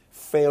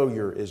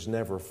 Failure is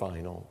never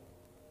final.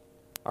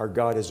 Our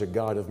God is a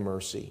God of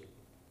mercy.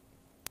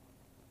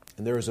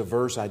 And there is a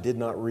verse I did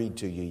not read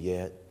to you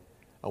yet.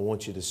 I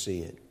want you to see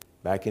it.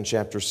 Back in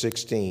chapter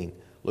 16,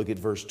 look at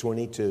verse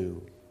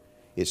 22.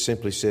 It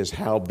simply says,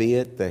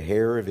 howbeit the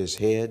hair of his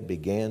head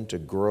began to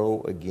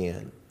grow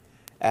again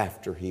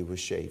after he was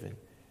shaven.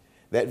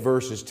 That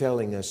verse is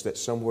telling us that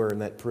somewhere in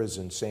that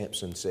prison,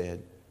 Samson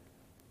said,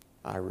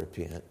 I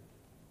repent.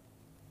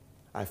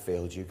 I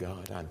failed you,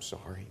 God. I'm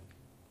sorry.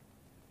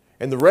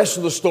 And the rest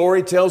of the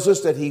story tells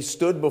us that he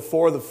stood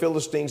before the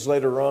Philistines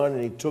later on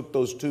and he took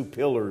those two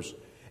pillars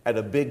at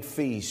a big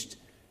feast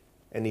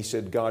and he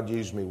said, God,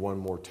 use me one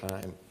more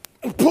time.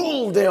 And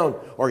pulled down,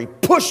 or he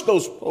pushed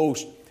those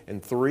posts,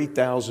 and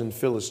 3,000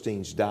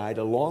 Philistines died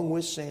along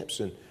with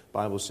Samson. The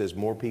Bible says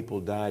more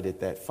people died at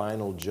that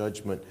final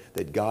judgment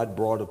that God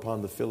brought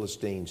upon the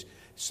Philistines.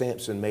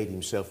 Samson made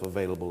himself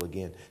available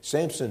again.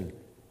 Samson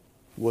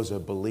was a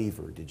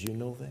believer. Did you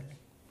know that?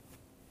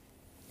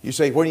 You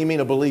say, what do you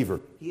mean a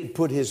believer? He had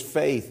put his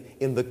faith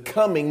in the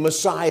coming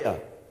Messiah.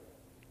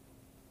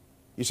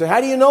 You say,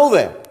 how do you know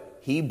that?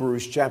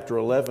 Hebrews chapter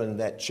 11,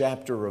 that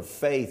chapter of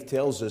faith,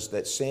 tells us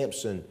that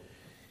Samson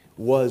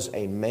was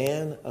a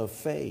man of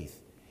faith.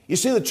 You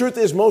see, the truth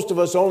is most of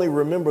us only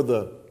remember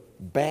the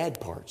bad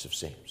parts of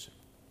Samson.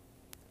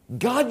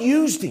 God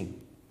used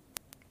him.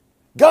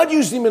 God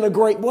used him in a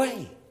great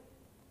way.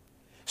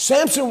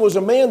 Samson was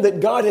a man that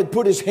God had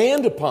put his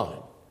hand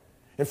upon.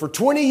 And for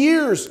 20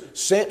 years,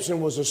 Samson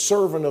was a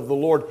servant of the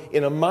Lord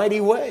in a mighty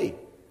way.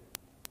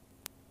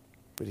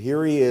 But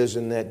here he is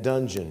in that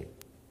dungeon,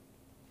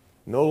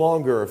 no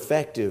longer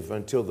effective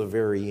until the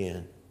very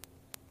end.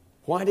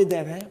 Why did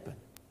that happen?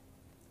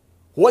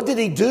 What did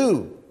he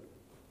do?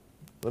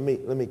 Let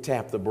me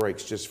tap the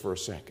brakes just for a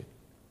second.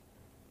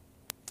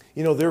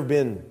 You know, there have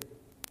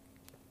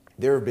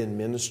been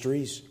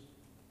ministries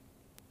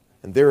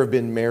and there have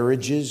been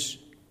marriages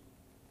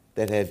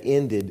that have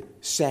ended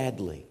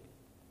sadly.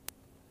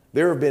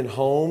 There have been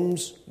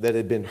homes that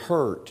have been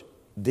hurt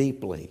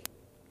deeply.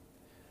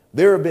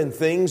 There have been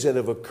things that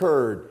have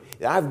occurred.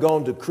 I've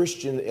gone to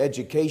Christian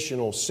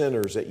educational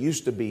centers that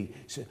used to be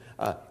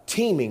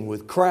teeming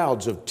with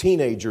crowds of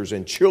teenagers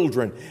and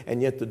children,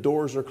 and yet the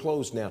doors are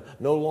closed now,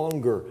 no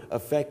longer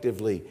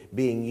effectively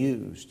being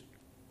used.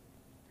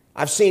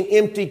 I've seen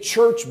empty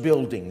church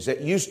buildings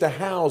that used to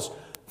house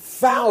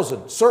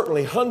thousands,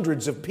 certainly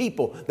hundreds of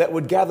people that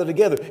would gather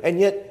together, and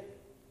yet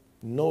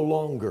no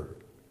longer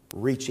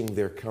reaching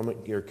their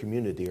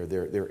community or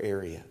their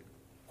area.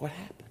 What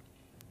happened?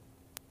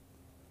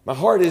 My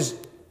heart is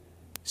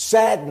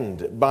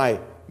saddened by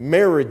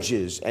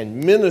marriages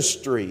and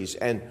ministries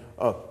and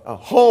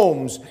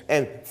homes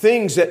and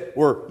things that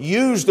were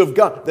used of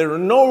God that are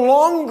no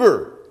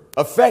longer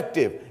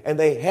effective, and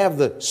they have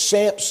the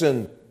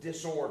Samson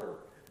disorder,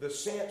 the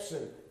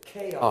Samson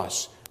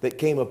chaos that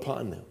came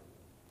upon them.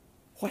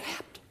 What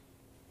happened?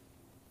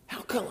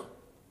 How come?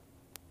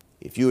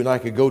 If you and I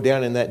could go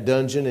down in that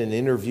dungeon and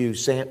interview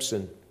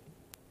Samson,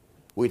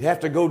 we'd have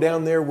to go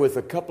down there with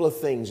a couple of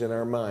things in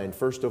our mind.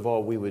 First of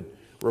all, we would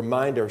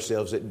remind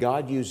ourselves that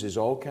God uses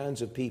all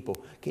kinds of people.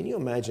 Can you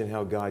imagine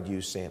how God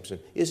used Samson?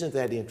 Isn't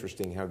that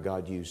interesting how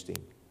God used him?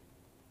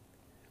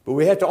 But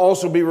we have to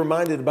also be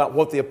reminded about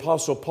what the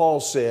Apostle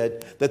Paul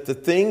said, that the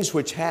things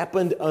which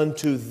happened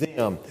unto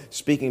them,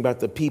 speaking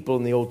about the people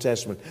in the Old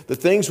Testament, the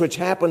things which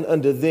happened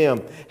unto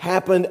them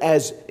happened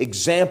as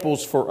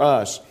examples for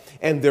us,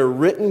 and they're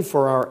written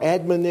for our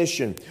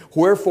admonition.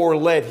 Wherefore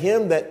let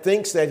him that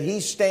thinks that he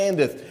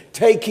standeth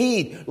take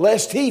heed,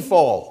 lest he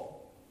fall.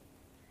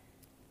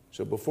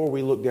 So before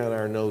we look down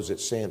our nose at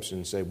Samson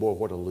and say, boy,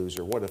 what a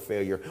loser, what a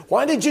failure.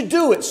 Why did you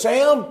do it,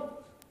 Sam?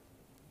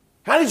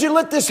 How did you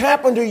let this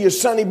happen to you,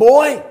 sonny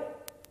boy?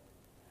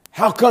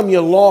 How come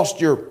you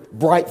lost your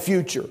bright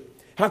future?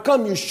 How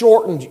come you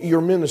shortened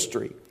your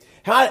ministry?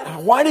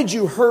 Why did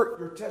you hurt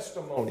your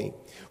testimony?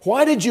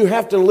 Why did you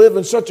have to live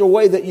in such a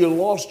way that you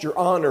lost your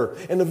honor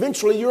and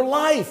eventually your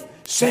life?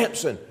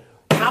 Samson,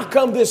 how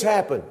come this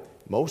happened?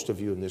 Most of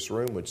you in this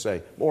room would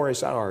say,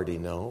 Morris, I already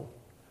know.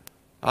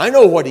 I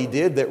know what he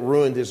did that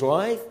ruined his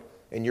life.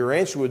 And your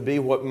answer would be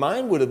what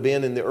mine would have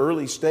been in the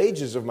early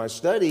stages of my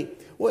study.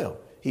 Well,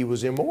 he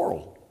was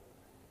immoral.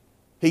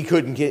 He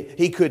couldn't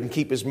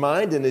keep his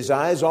mind and his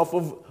eyes off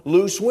of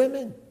loose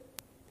women.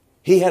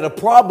 He had a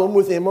problem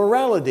with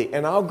immorality,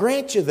 and I'll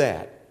grant you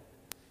that.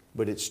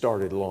 But it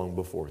started long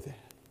before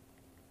that.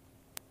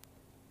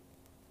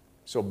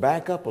 So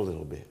back up a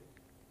little bit.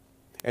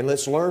 And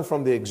let's learn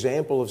from the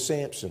example of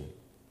Samson.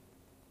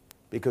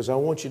 Because I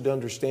want you to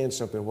understand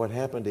something, what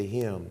happened to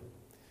him.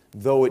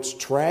 Though it's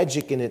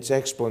tragic in its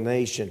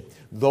explanation,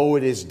 though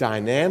it is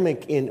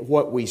dynamic in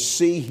what we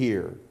see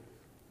here,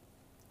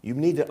 you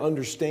need to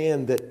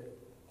understand that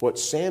what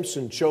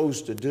Samson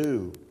chose to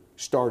do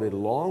started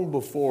long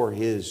before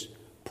his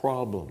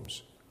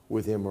problems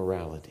with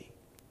immorality.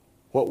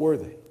 What were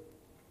they?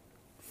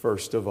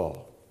 First of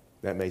all,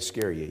 that may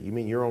scare you. You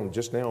mean you're on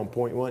just now on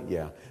point one?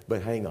 Yeah,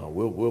 but hang on,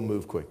 we'll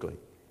move quickly.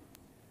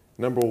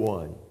 Number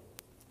one,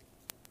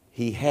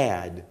 he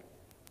had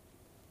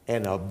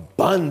an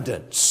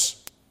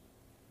abundance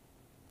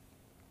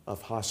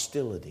of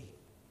hostility.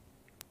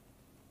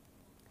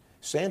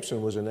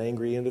 Samson was an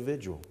angry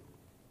individual.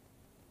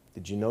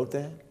 Did you note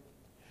that?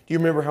 Do you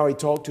remember how he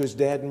talked to his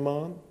dad and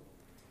mom?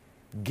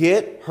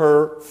 Get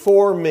her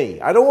for me.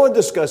 I don't want to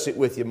discuss it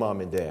with you, mom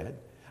and dad.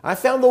 I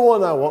found the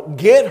one I want.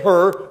 Get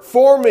her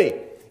for me.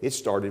 It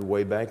started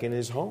way back in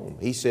his home.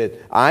 He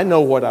said, I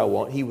know what I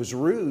want. He was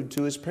rude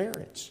to his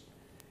parents.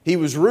 He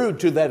was rude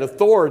to that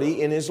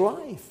authority in his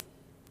life.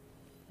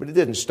 But it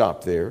didn't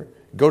stop there.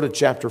 Go to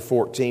chapter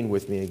 14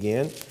 with me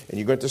again, and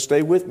you're going to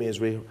stay with me as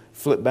we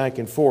flip back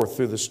and forth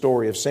through the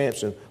story of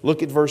Samson.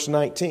 Look at verse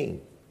 19.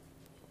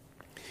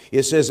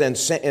 It says,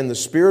 and the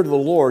Spirit of the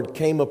Lord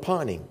came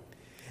upon him,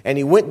 and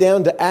he went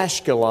down to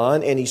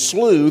Ashkelon, and he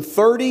slew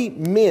 30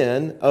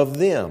 men of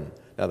them.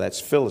 Now that's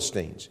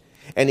Philistines.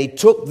 And he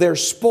took their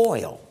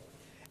spoil,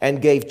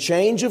 and gave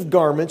change of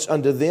garments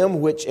unto them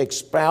which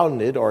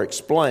expounded or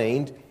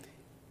explained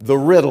the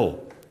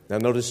riddle. Now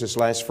notice this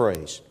last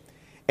phrase.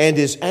 And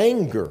his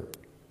anger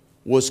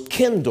was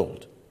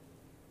kindled,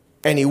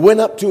 and he went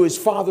up to his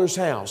father's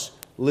house.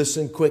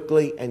 Listen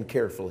quickly and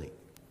carefully.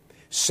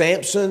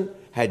 Samson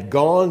had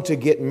gone to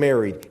get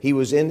married. He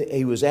was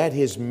at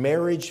his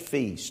marriage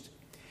feast.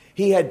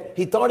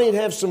 He thought he'd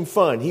have some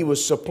fun. He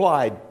was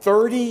supplied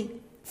 30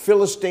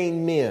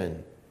 Philistine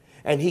men,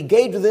 and he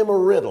gave to them a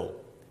riddle.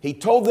 He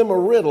told them a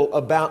riddle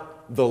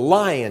about the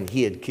lion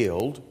he had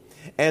killed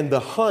and the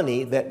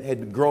honey that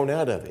had grown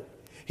out of it.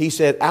 He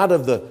said, out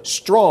of the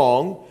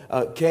strong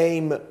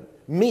came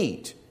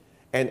meat,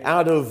 and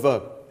out of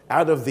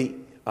the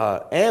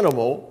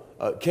animal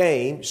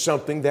came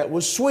something that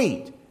was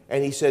sweet.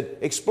 And he said,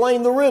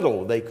 explain the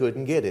riddle. They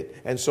couldn't get it.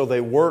 And so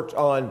they worked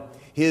on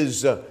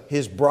his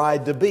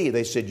bride-to-be.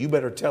 They said, you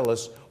better tell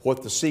us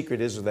what the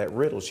secret is of that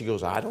riddle. She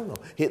goes, I don't know.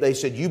 They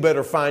said, you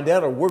better find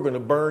out or we're going to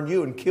burn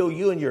you and kill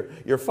you and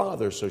your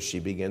father. So she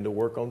began to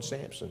work on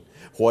Samson.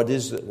 What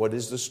is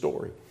the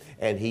story?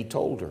 And he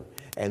told her.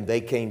 And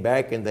they came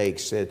back and they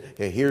said,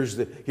 here's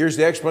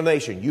the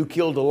explanation. You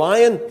killed a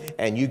lion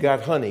and you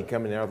got honey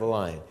coming out of the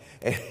lion.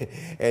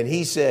 And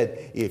he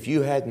said, if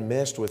you hadn't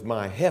messed with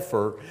my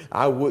heifer,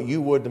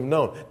 you wouldn't have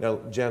known.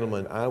 Now,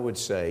 gentlemen, I would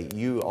say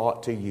you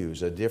ought to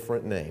use a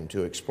different name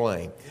to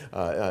explain,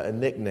 a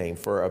nickname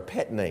for a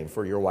pet name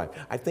for your wife.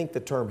 I think the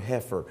term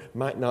heifer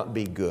might not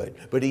be good.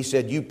 But he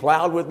said, you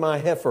plowed with my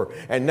heifer,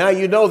 and now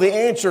you know the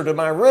answer to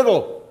my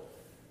riddle.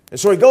 And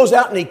so he goes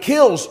out and he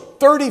kills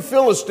 30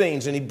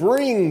 Philistines, and he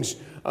brings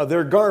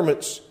their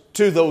garments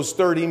to those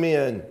 30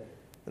 men.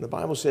 And the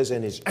Bible says,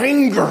 and his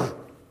anger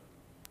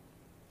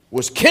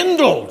was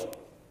kindled.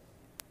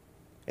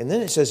 And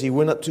then it says he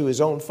went up to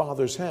his own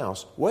father's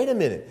house. Wait a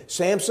minute,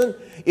 Samson,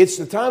 it's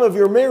the time of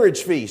your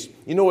marriage feast.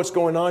 You know what's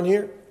going on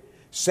here?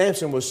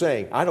 Samson was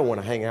saying, I don't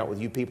want to hang out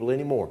with you people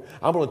anymore.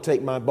 I'm going to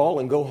take my ball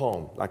and go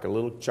home like a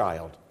little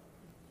child.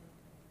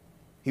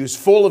 He was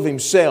full of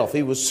himself.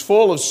 He was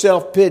full of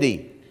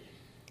self-pity.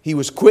 He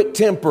was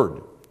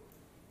quick-tempered.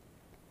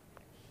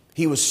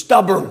 He was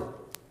stubborn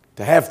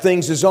to have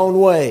things his own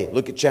way.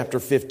 Look at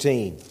chapter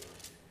 15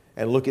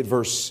 and look at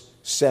verse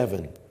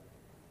 7.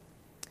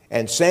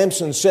 And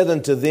Samson said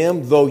unto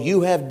them, though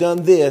you have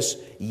done this,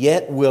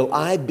 yet will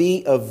I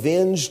be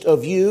avenged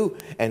of you,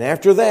 and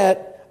after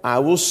that I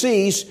will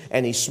cease.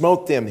 And he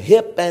smote them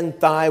hip and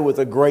thigh with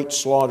a great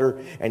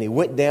slaughter, and he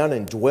went down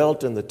and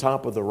dwelt in the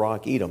top of the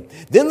rock Edom.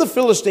 Then the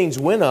Philistines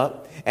went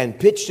up and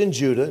pitched in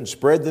Judah and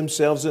spread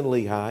themselves in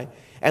Lehi.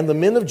 And the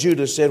men of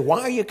Judah said,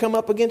 why are you come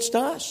up against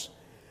us?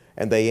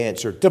 And they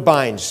answered, to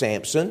bind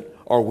Samson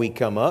are we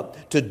come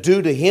up, to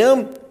do to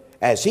him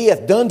as he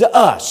hath done to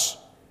us.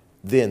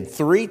 Then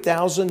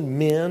 3,000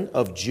 men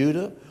of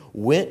Judah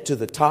went to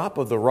the top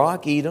of the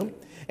rock Edom,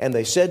 and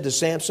they said to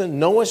Samson,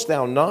 knowest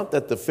thou not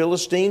that the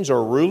Philistines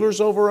are rulers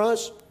over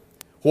us?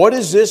 What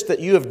is this that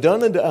you have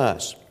done unto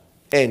us?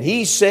 And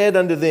he said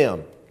unto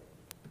them,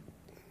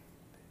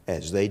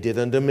 as they did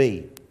unto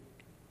me,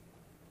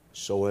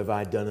 so have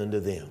I done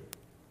unto them.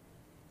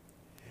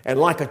 And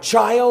like a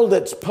child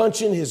that's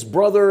punching his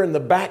brother in the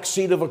back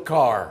seat of a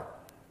car,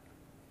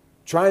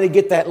 trying to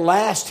get that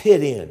last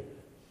hit in,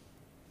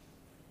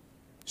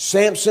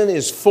 Samson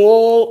is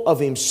full of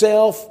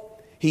himself.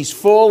 He's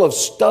full of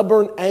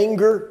stubborn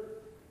anger.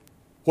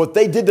 What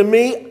they did to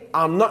me,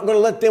 I'm not going to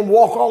let them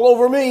walk all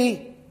over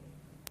me.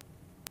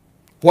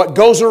 What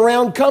goes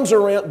around comes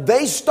around.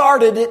 They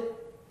started it.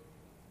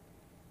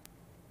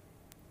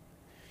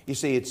 You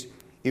see,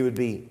 it would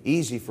be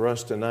easy for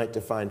us tonight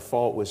to find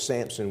fault with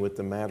Samson with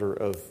the matter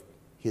of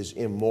his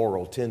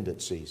immoral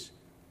tendencies.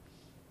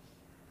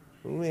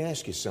 Let me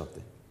ask you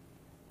something.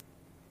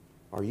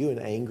 Are you an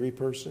angry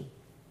person?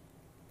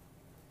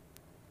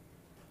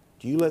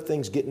 Do you let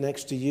things get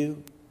next to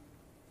you?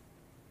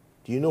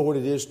 Do you know what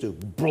it is to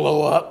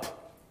blow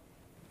up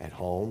at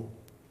home,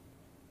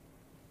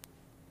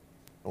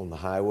 on the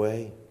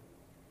highway,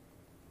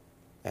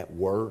 at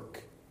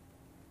work,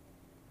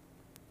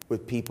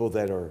 with people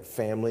that are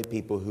family,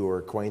 people who are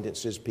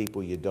acquaintances,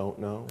 people you don't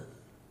know?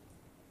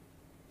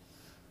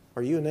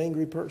 Are you an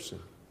angry person?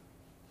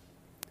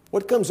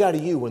 What comes out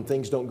of you when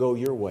things don't go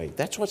your way?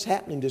 That's what's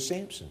happening to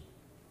Samson.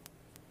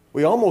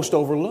 We almost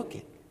overlook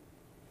it.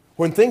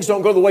 When things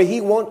don't go the way he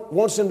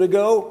wants them to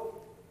go,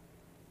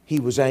 he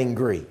was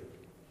angry.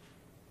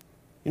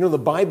 You know, the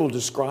Bible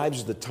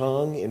describes the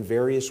tongue in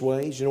various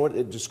ways. You know what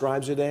it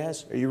describes it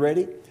as? Are you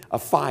ready? A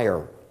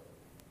fire,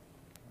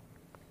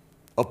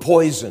 a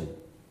poison,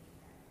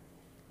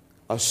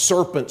 a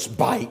serpent's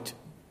bite,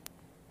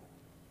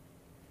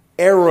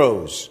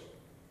 arrows,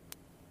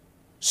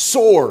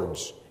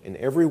 swords, and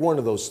every one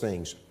of those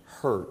things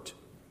hurt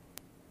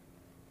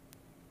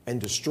and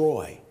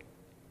destroy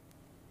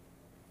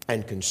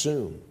and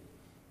consume.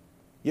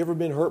 You ever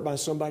been hurt by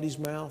somebody's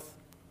mouth?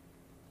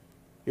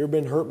 You ever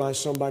been hurt by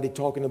somebody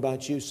talking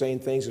about you, saying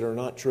things that are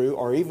not true,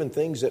 or even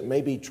things that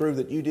may be true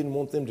that you didn't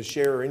want them to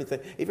share or anything?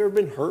 Have you ever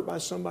been hurt by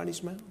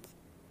somebody's mouth?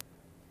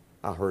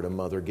 I heard a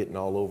mother getting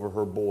all over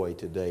her boy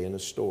today in a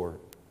store.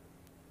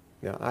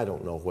 Now, I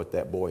don't know what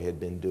that boy had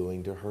been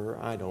doing to her.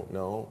 I don't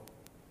know.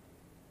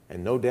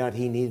 And no doubt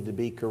he needed to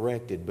be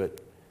corrected,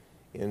 but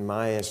in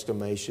my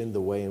estimation, the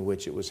way in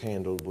which it was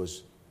handled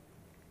was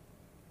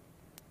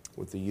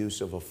with the use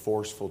of a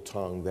forceful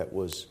tongue that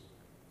was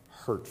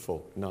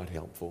hurtful, not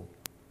helpful.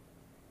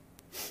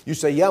 You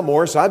say, yeah,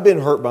 Morris, I've been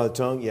hurt by the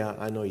tongue. Yeah,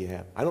 I know you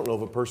have. I don't know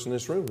of a person in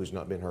this room who's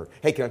not been hurt.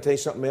 Hey, can I tell you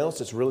something else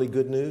that's really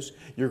good news?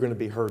 You're going to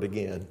be hurt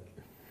again.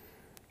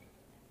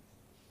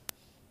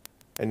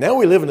 And now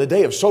we live in a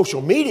day of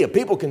social media.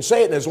 People can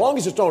say it, and as long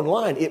as it's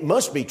online, it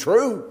must be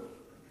true.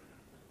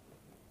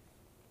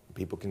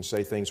 People can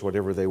say things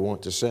whatever they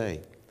want to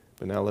say.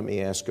 But now let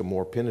me ask a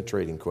more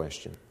penetrating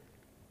question.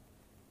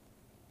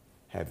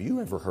 Have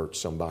you ever hurt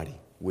somebody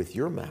with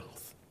your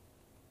mouth?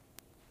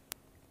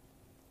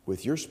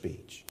 with your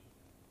speech,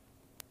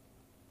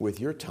 with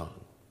your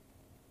tongue.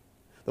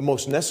 The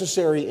most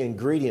necessary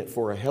ingredient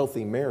for a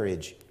healthy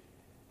marriage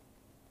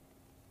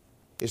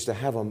is to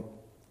have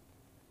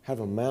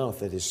a mouth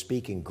that is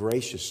speaking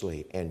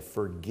graciously and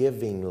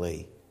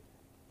forgivingly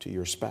to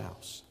your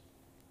spouse.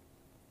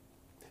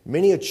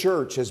 Many a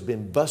church has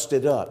been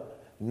busted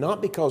up,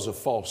 not because of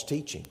false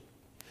teaching,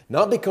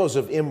 not because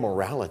of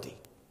immorality,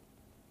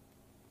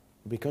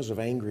 but because of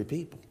angry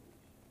people.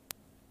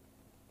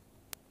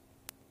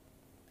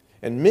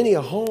 And many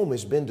a home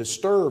has been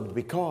disturbed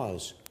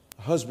because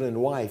husband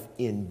and wife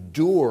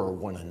endure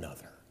one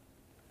another.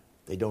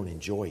 They don't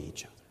enjoy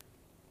each other.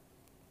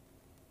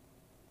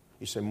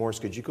 You say, Morris,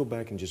 could you go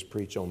back and just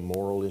preach on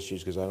moral issues?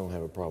 Because I don't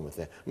have a problem with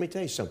that. Let me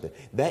tell you something.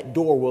 That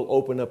door will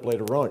open up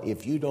later on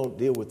if you don't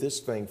deal with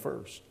this thing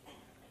first.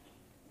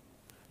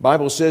 The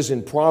Bible says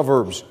in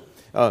Proverbs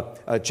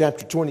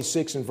chapter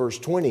 26 and verse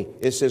 20,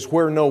 it says,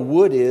 where no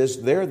wood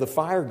is, there the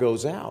fire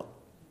goes out.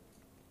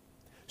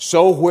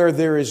 So where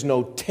there is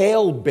no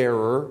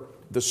talebearer,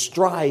 the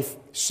strife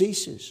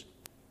ceases.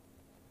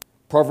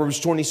 Proverbs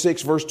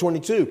 26 verse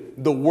 22,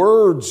 the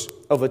words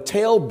of a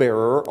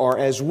talebearer are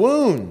as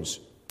wounds,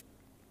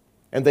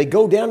 and they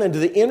go down into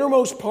the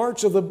innermost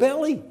parts of the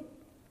belly.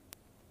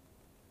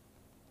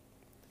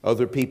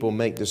 Other people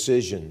make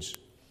decisions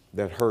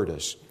that hurt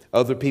us.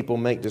 Other people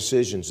make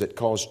decisions that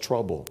cause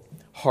trouble,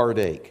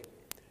 heartache,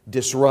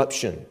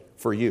 disruption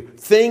for you.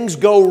 Things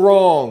go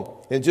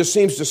wrong. It just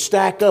seems to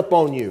stack up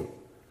on you.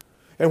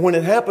 And when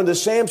it happened to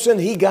Samson,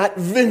 he got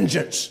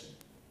vengeance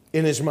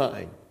in his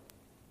mind.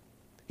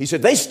 He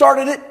said, they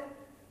started it,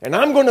 and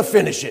I'm going to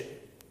finish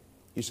it.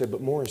 You said,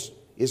 but Morris,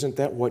 isn't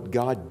that what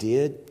God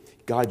did?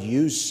 God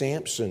used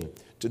Samson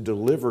to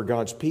deliver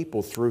God's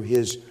people through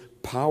his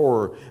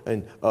power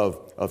and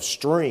of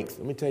strength.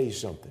 Let me tell you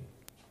something.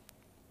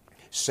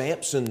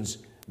 Samson's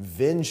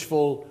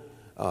vengeful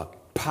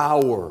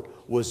power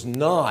was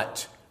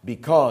not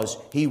because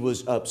he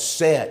was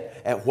upset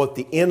at what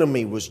the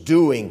enemy was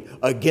doing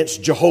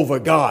against Jehovah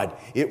God.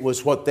 It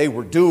was what they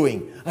were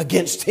doing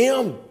against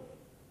him.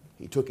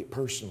 He took it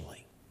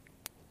personally.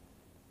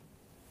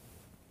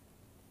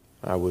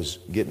 I was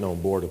getting on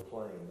board a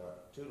plane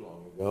not too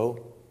long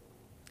ago.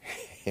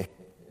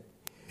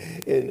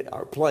 And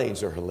our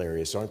planes are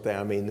hilarious, aren't they?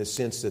 I mean, in the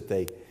sense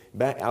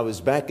that I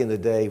was back in the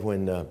day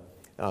when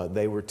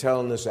they were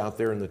telling us out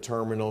there in the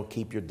terminal,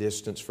 keep your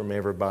distance from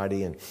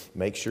everybody and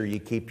make sure you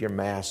keep your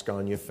mask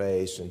on your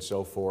face and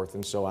so forth.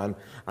 And so I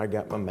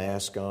got my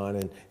mask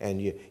on and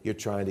you're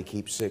trying to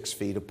keep 6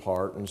 feet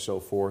apart and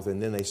so forth.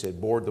 And then they said,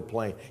 board the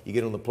plane. You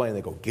get on the plane,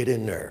 they go, get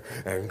in there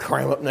and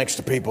climb up next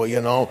to people, you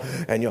know.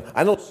 And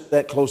I don't sit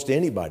that close to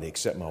anybody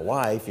except my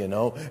wife, you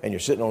know. And you're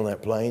sitting on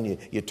that plane,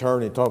 you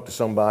turn and talk to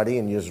somebody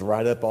and you just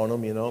right up on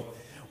them, you know.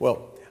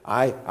 Well,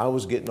 I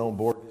was getting on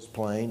board this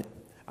plane.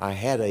 I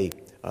had a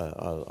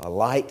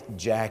light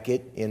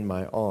jacket in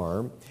my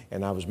arm,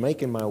 and I was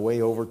making my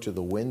way over to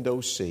the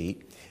window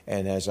seat.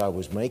 And as I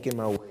was making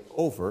my way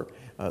over,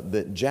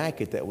 the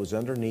jacket that was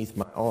underneath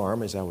my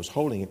arm, as I was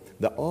holding it,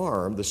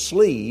 the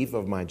sleeve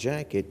of my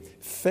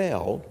jacket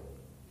fell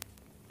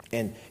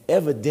and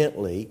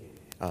evidently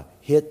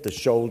hit the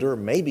shoulder,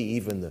 maybe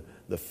even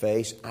the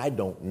face. I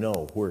don't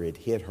know where it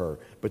hit her,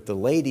 but the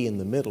lady in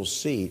the middle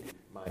seat,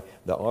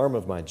 the arm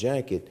of my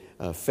jacket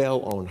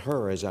fell on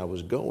her as I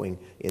was going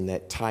in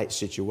that tight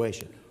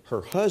situation.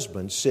 Her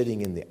husband,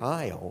 sitting in the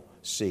aisle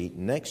seat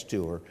next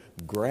to her,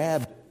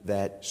 grabbed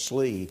that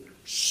sleeve,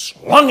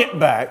 slung it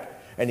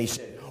back, and he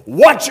said,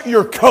 watch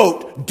your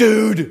coat,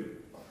 dude.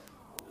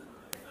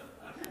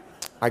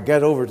 I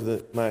got over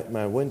to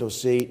my window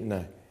seat,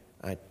 and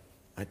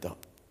I thought,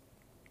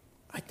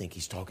 I think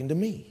he's talking to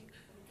me.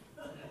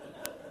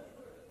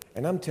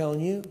 And I'm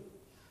telling you,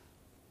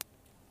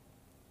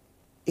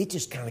 it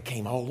just kind of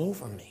came all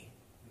over me.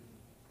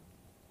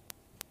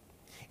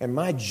 And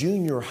my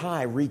junior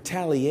high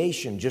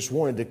retaliation just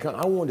wanted to come.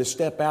 I wanted to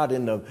step out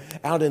in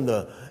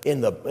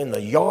the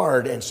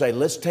yard and say,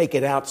 let's take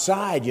it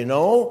outside, you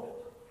know.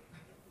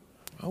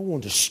 I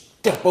wanted to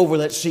step over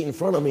that seat in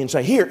front of me and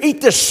say, here,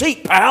 eat this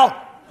seat, pal.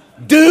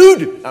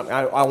 Dude.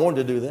 I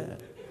wanted to do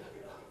that.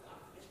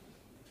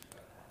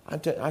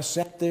 I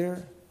sat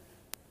there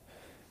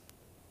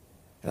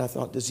and I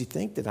thought, does he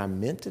think that I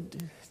meant to do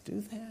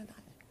that?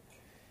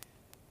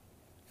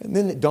 And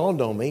then it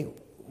dawned on me,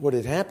 what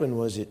had happened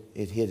was it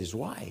hit his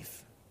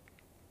wife.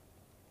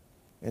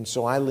 And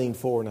so I leaned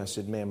forward and I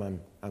said,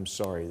 ma'am, I'm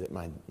sorry that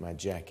my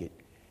jacket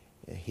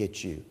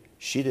hit you.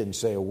 She didn't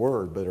say a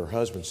word, but her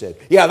husband said,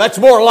 yeah, that's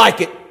more like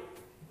it.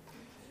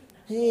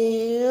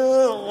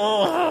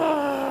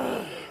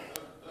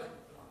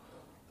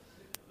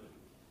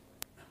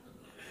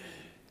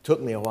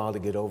 Took me a while to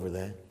get over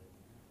that.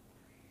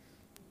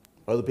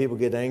 Other people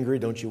get angry,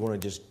 don't you want to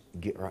just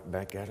get right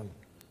back at them?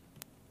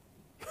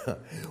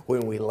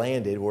 When we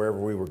landed wherever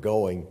we were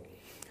going,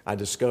 I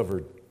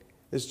discovered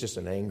this is just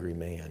an angry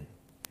man.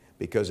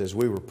 Because as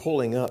we were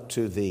pulling up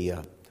to the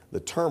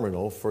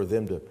terminal for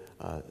them to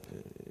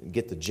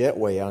get the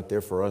jetway out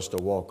there for us to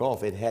walk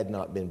off. It had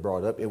not been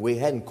brought up. We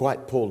hadn't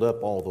quite pulled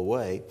up all the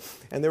way.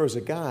 And there was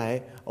a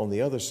guy on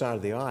the other side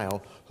of the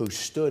aisle who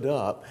stood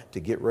up to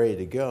get ready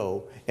to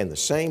go. And the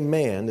same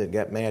man that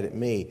got mad at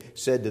me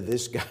said to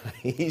this guy,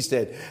 he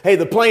said, "Hey,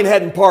 the plane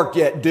hadn't parked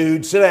yet,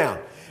 dude. Sit down."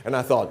 And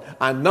I thought,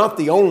 I'm not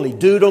the only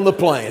dude on the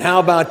plane. How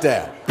about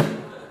that?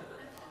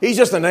 He's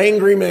just an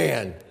angry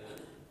man.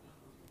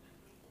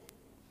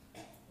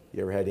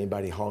 You ever had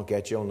anybody honk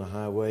at you on the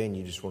highway and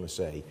you just want to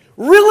say,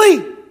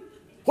 "Really?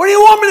 What do you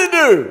want me to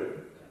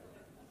do?"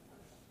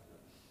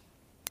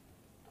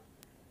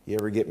 You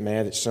ever get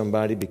mad at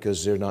somebody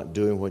because they're not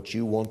doing what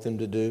you want them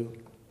to do?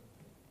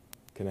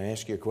 Can I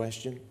ask you a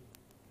question?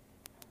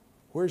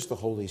 Where's the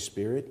Holy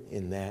Spirit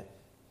in that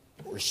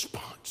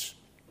response?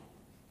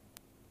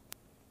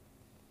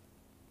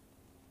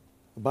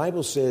 The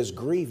Bible says,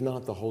 "Grieve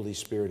not the Holy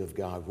Spirit of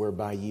God,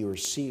 whereby ye are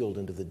sealed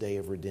unto the day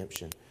of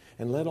redemption.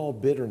 And let all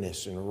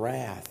bitterness and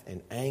wrath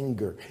and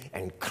anger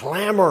and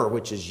clamor,"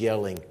 which is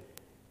yelling,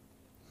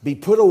 "be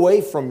put away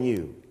from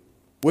you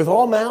with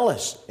all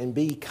malice, and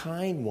be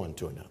kind one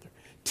to another,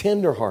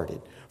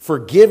 tenderhearted,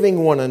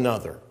 forgiving one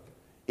another,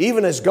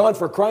 even as God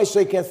for Christ's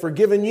sake hath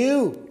forgiven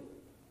you."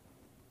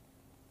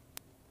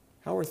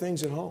 How are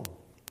things at home?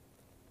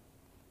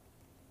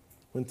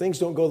 When things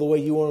don't go the way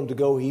you want them to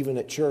go, even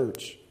at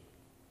church,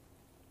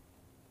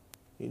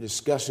 you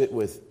discuss it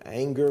with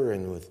anger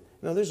and with...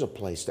 Now, there's a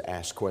place to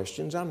ask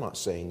questions. I'm not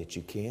saying that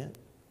you can't.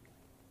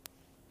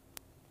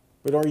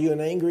 But are you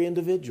an angry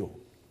individual?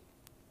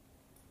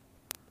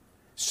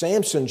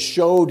 Samson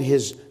showed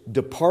his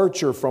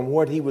departure from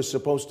what he was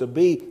supposed to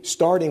be,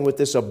 starting with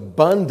this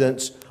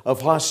abundance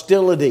of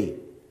hostility.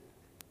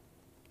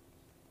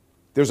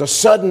 There's a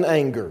sudden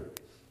anger.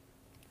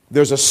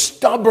 There's a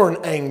stubborn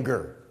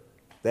anger.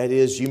 That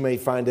is, you may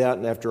find out,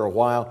 and after a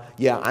while,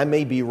 yeah, I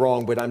may be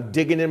wrong, but I'm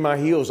digging in my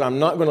heels. I'm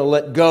not going to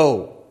let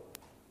go.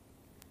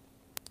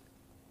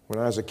 When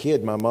I was a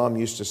kid, my mom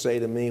used to say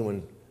to me,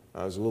 when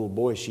I was a little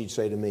boy, she'd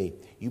say to me,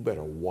 "You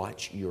better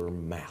watch your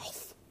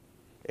mouth."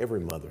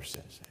 Every mother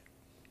says that.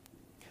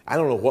 I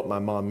don't know what my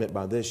mom meant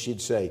by this. She'd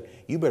say,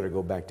 "You better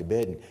go back to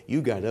bed, and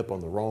you got up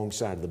on the wrong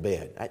side of the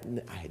bed."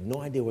 I had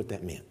no idea what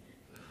that meant.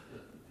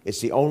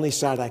 It's the only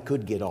side I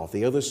could get off.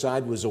 The other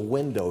side was a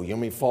window. You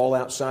want me to fall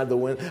outside the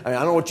window? I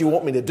don't know what you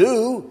want me to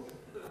do.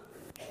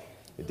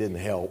 It didn't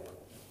help.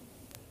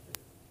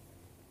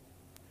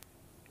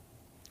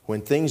 When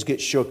things get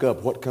shook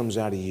up, what comes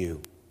out of you?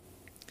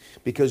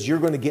 Because you're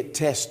going to get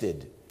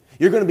tested.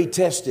 You're going to be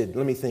tested.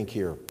 Let me think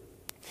here.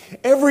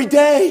 Every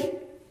day.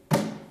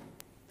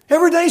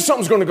 Every day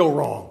something's going to go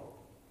wrong.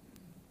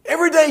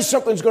 Every day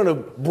something's going to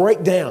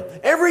break down.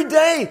 Every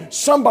day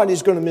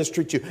somebody's going to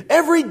mistreat you.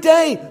 Every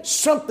day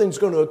something's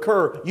going to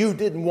occur you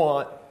didn't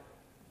want.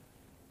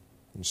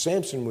 And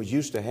Samson was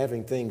used to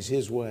having things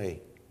his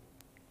way.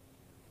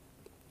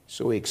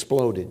 So he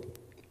exploded.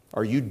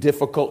 Are you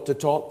difficult to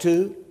talk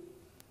to?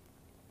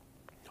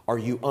 Are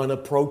you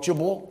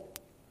unapproachable?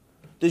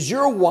 Does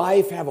your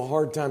wife have a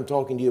hard time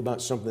talking to you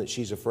about something that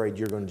she's afraid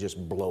you're going to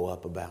just blow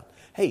up about?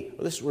 Hey,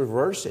 let's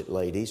reverse it,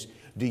 ladies.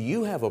 Do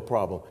you have a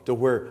problem to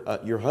where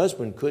your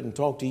husband couldn't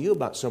talk to you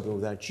about something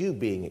without you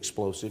being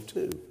explosive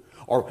too?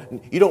 Or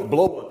you don't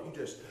blow up, you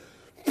just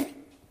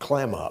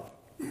clam up.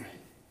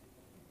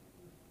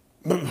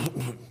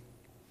 And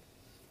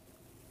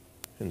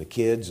the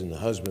kids and the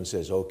husband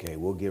says, "Okay,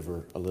 we'll give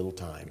her a little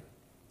time.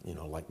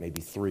 Like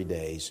maybe 3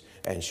 days,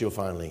 and she'll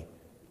finally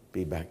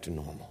be back to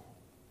normal."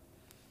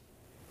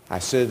 I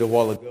said it a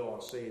while ago,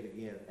 I'll say it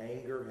again.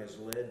 Anger has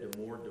led to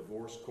more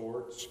divorce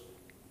courts,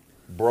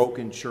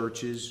 broken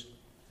churches,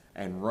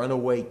 and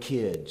runaway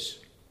kids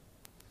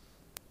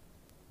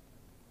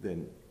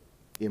than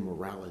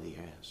immorality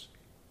has.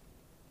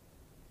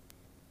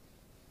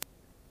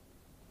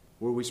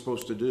 What are we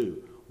supposed to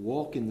do?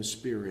 Walk in the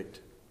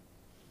Spirit.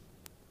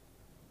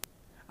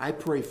 I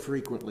pray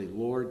frequently,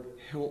 "Lord,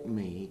 help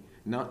me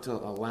not to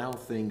allow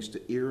things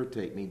to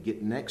irritate me,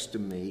 get next to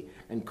me,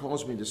 and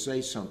cause me to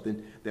say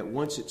something that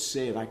once it's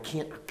said, I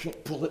can't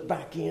pull it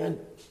back in.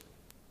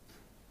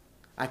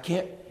 I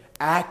can't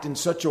act in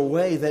such a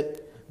way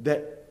that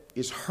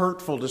is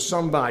hurtful to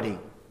somebody."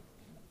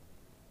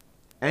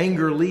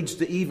 Anger leads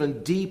to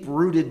even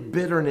deep-rooted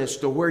bitterness,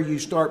 to where you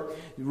start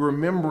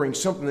remembering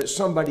something that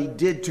somebody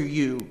did to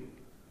you,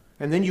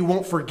 and then you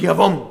won't forgive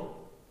them.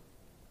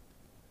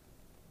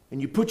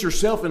 And you put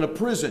yourself in a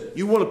prison.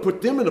 You want to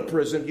put them in a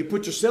prison. You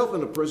put yourself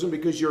in a prison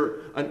because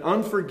you're an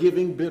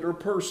unforgiving, bitter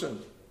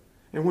person.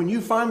 And when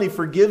you finally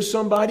forgive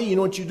somebody, you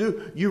know what you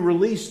do? You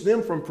release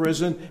them from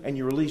prison and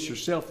you release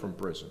yourself from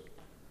prison.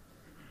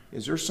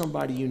 Is there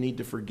somebody you need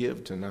to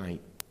forgive tonight?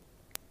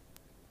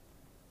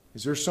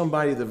 Is there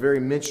somebody, the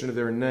very mention of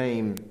their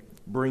name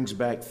brings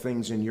back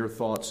things in your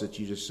thoughts that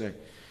you just say,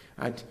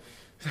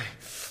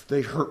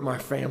 they hurt my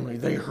family,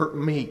 they hurt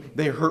me,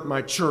 they hurt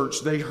my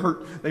church, they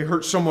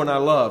hurt someone I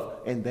love,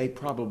 and they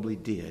probably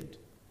did.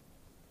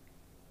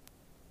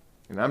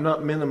 And I'm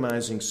not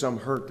minimizing some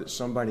hurt that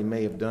somebody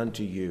may have done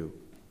to you.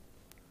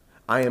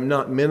 I am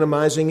not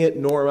minimizing it,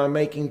 nor am I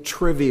making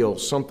trivial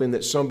something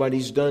that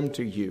somebody's done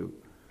to you.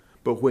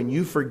 But when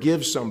you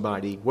forgive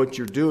somebody, what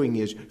you're doing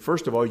is,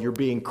 first of all, you're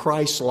being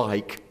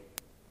Christ-like.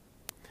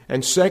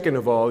 And second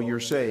of all, you're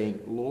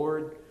saying,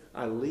 Lord,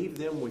 I leave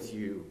them with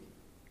you.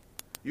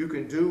 You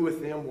can do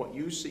with them what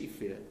you see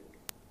fit.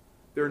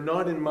 They're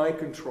not in my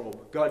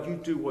control. God, you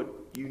do what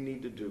you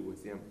need to do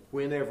with them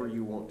whenever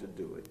you want to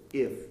do it,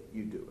 if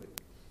you do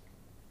it.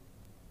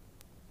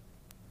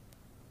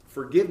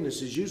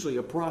 Forgiveness is usually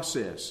a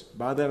process.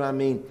 By that I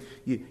mean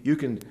you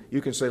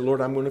can say,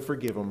 Lord, I'm going to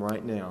forgive them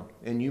right now.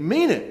 And you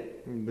mean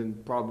it. And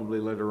then probably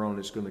later on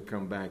it's going to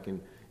come back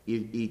and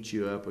eat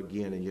you up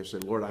again. And you say,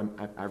 Lord,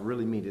 I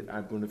really mean it.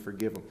 I'm going to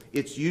forgive them.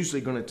 It's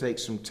usually going to take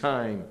some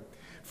time.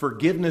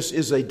 Forgiveness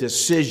is a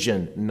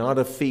decision, not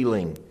a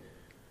feeling.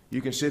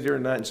 You can sit here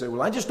tonight and say,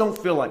 well, I just don't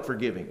feel like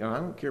forgiving. No, I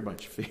don't care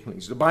about your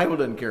feelings. The Bible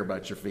doesn't care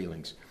about your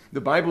feelings.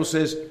 The Bible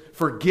says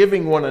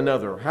forgiving one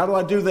another. How do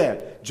I do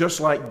that?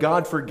 Just like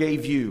God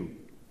forgave you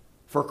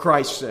for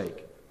Christ's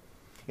sake.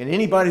 And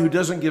anybody who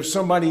doesn't give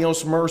somebody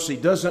else mercy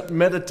doesn't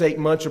meditate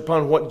much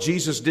upon what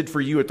Jesus did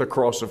for you at the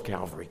cross of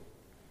Calvary.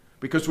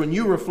 Because when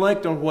you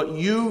reflect on what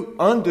you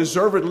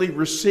undeservedly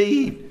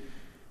received,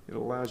 it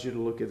allows you to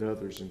look at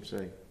others and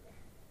say,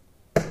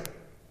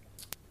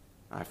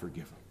 I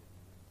forgive them.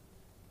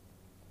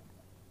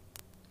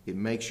 It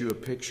makes you a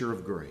picture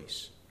of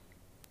grace.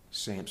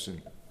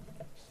 Samson,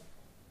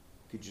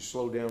 could you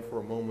slow down for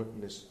a moment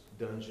in this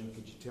dungeon?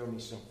 Could you tell me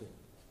something?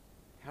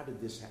 How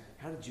did this happen?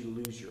 How did you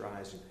lose your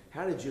eyes?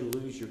 How did you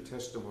lose your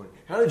testimony?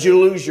 How did you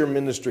lose your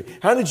ministry?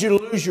 How did you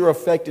lose your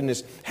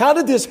effectiveness? How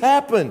did this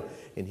happen?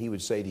 And he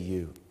would say to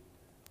you,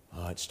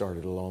 oh, it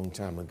started a long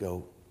time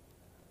ago.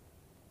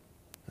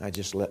 I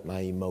just let my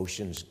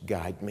emotions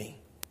guide me.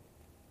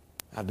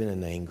 I've been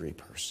an angry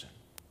person.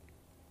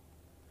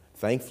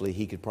 Thankfully,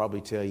 he could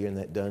probably tell you in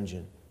that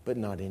dungeon, but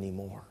not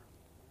anymore.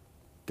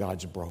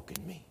 God's broken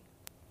me.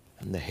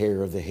 And the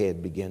hair of the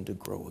head began to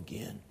grow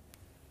again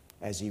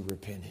as he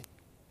repented.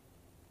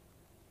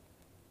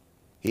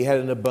 He had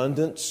an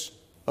abundance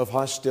of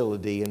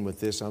hostility, and with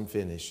this I'm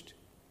finished.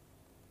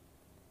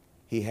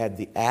 He had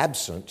the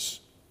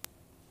absence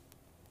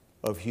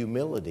of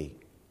humility.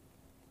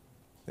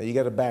 Now you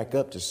got to back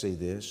up to see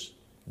this.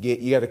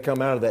 You got to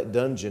come out of that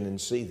dungeon and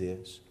see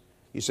this.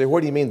 You say, what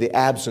do you mean the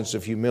absence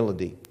of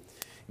humility?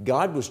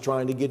 God was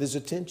trying to get his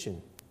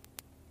attention.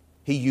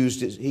 He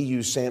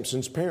used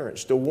Samson's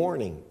parents to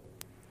warn him,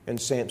 and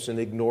Samson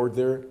ignored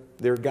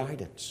their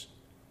guidance.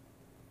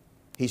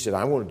 He said,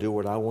 I want to do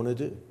what I want to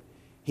do.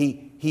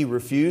 He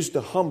refused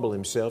to humble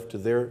himself to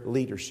their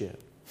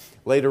leadership.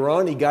 Later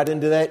on, he got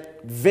into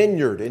that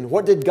vineyard, and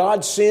what did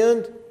God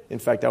send? In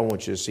fact, I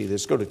want you to see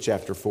this. Go to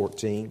chapter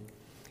 14.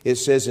 It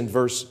says in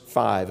verse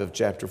 5 of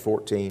chapter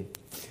 14,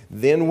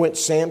 Then went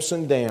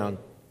Samson down,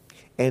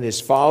 and his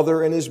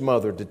father and his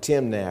mother to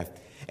Timnath,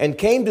 and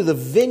came to the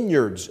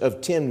vineyards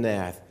of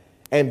Timnath,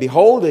 and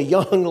behold, a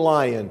young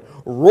lion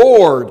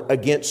roared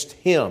against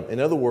him. In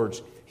other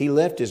words, he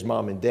left his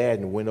mom and dad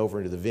and went over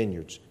into the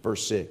vineyards.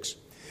 Verse 6.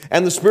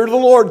 And the Spirit of the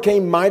Lord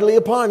came mightily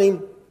upon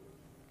him,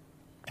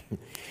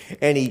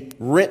 and he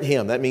rent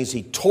him. That means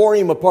he tore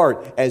him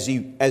apart as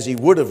he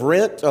would have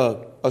rent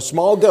a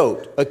small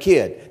goat, a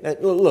kid. Now,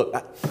 look,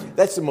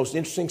 that's the most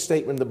interesting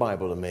statement in the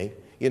Bible to me.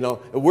 You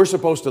know, we're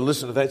supposed to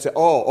listen to that and say,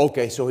 oh,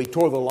 okay, so he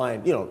tore the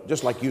lion,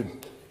 just like you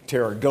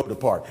tear a goat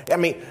apart. I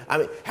mean,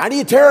 how do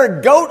you tear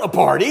a goat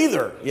apart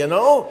either,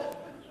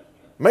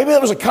 Maybe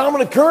that was a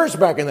common occurrence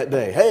back in that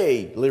day.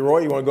 Hey, Leroy,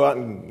 you want to go out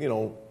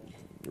and,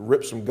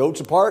 rip some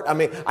goats apart? I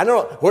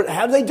don't know.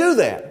 How do they do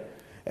that?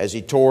 As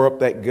he tore up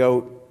that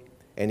goat,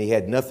 and he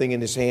had nothing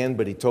in his hand,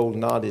 but he told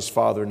not his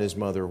father and his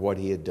mother what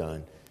he had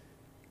done.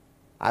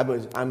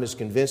 I'm as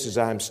convinced as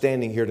I am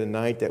standing here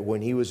tonight that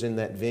when he was in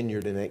that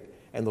vineyard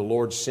and the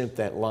Lord sent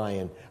that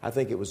lion, I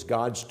think it was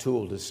God's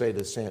tool to say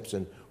to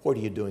Samson, what are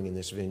you doing in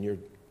this vineyard?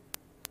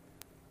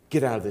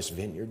 Get out of this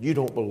vineyard. You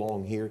don't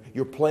belong here.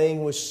 You're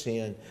playing with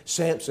sin.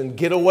 Samson,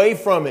 get away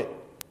from it.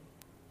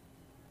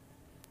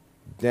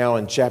 Now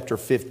in chapter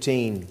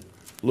 15,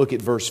 look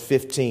at verse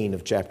 15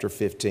 of chapter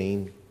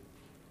 15.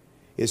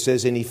 It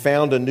says, And he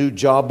found a new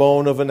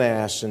jawbone of an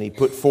ass, and he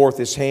put forth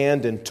his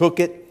hand and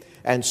took it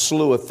and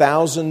slew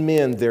 1,000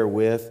 men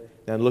therewith.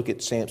 Now look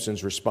at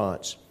Samson's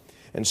response.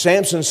 And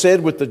Samson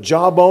said, with the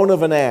jawbone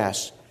of an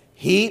ass,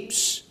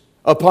 heaps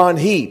upon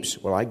heaps.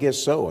 Well, I guess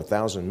so,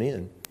 1,000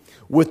 men.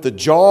 With the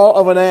jaw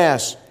of an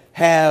ass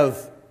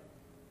have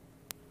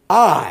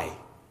I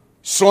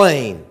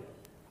slain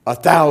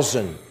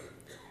 1,000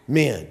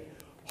 men.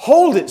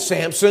 Hold it,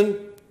 Samson.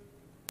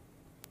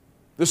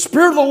 The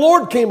Spirit of the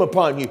Lord came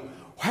upon you.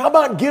 How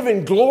about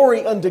giving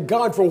glory unto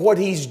God for what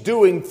He's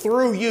doing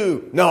through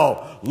you?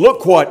 No,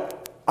 look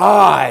what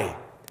I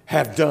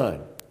have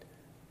done.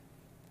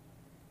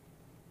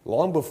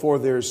 Long before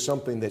there's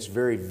something that's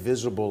very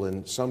visible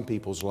in some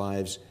people's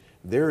lives,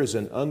 there is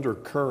an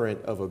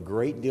undercurrent of a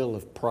great deal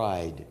of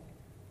pride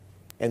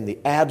and the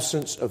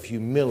absence of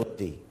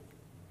humility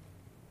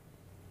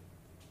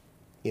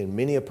in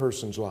many a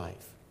person's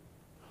life.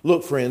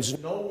 Look,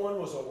 friends, no one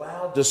was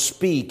allowed to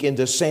speak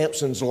into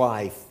Samson's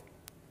life.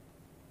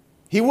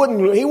 He wasn't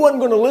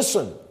going to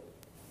listen.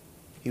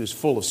 He was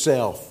full of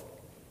self.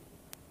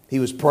 He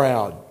was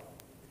proud.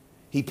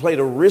 He played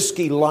a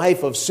risky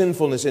life of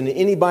sinfulness, and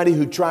anybody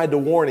who tried to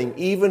warn him,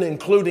 even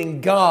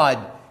including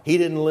God, he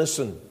didn't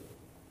listen.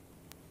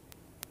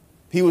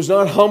 He was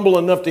not humble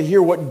enough to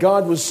hear what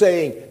God was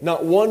saying.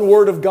 Not one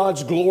word of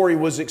God's glory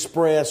was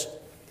expressed.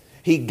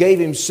 He gave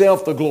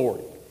himself the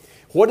glory.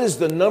 What is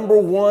the number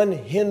one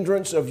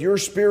hindrance of your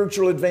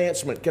spiritual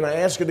advancement? Can I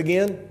ask it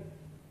again?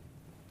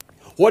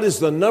 What is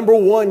the number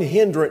one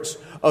hindrance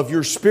of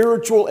your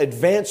spiritual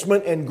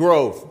advancement and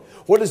growth?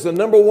 What is the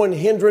number one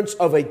hindrance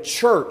of a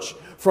church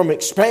from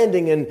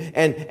expanding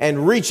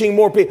and reaching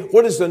more people?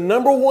 What is the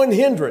number one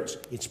hindrance?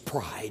 It's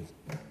pride.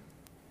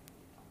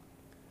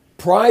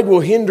 Pride will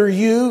hinder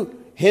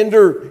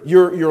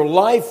your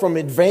life from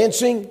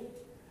advancing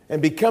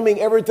and becoming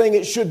everything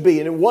it should be.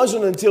 And it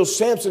wasn't until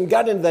Samson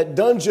got into that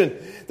dungeon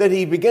that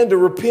he began to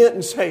repent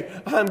and say,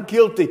 I'm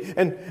guilty.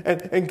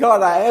 And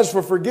God, I ask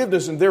for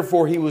forgiveness. And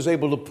therefore he was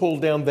able to pull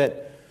down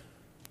that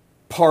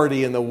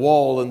party and the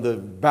wall and the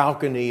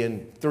balcony,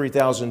 and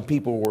 3,000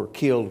 people were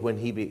killed when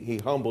he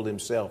humbled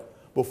himself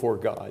before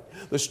God.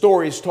 The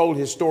story is told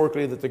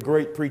historically that the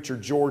great preacher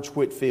George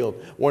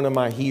Whitefield, one of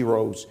my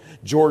heroes,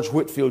 George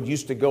Whitefield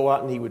used to go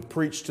out and he would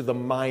preach to the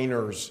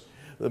miners,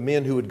 the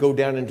men who would go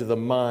down into the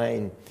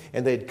mine,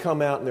 and they'd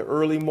come out in the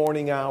early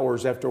morning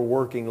hours after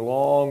working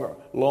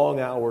long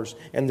hours,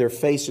 and their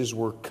faces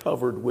were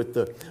covered with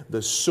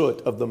the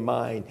soot of the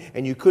mine,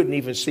 and you couldn't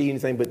even see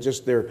anything but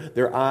just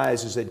their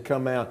eyes as they'd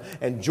come out.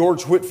 And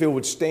George Whitefield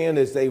would stand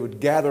as they would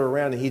gather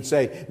around, and he'd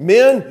say,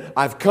 men,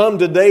 I've come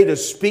today to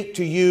speak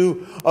to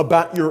you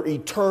about your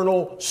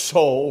eternal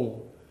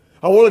soul.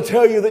 I want to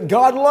tell you that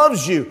God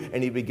loves you.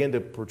 And he began to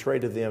portray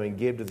to them and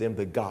give to them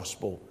the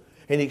gospel.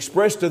 And he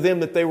expressed to them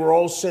that they were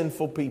all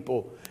sinful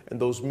people. And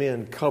those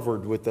men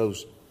covered with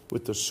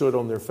the soot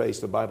on their face.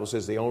 The Bible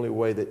says the only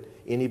way that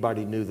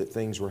anybody knew that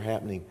things were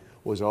happening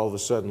was all of a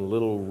sudden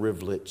little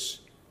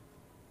rivulets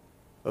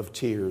of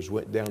tears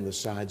went down the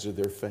sides of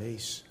their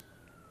face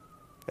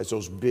as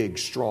those big,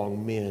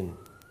 strong men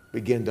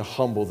began to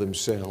humble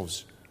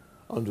themselves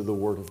under the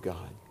Word of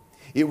God.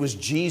 It was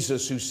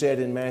Jesus who said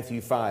in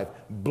Matthew 5,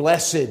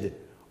 blessed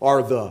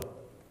are the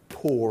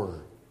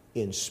poor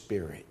in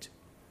spirit,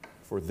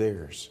 for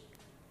theirs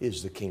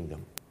is the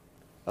kingdom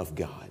of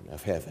God,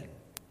 of heaven.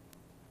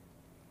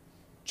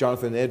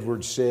 Jonathan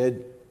Edwards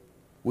said,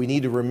 we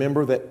need to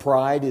remember that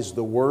pride is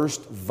the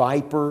worst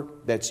viper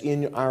that's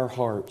in our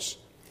hearts.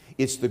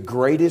 It's the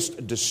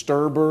greatest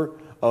disturber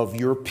of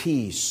your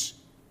peace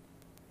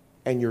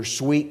and your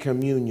sweet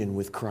communion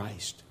with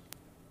Christ.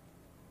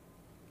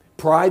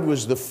 Pride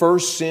was the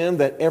first sin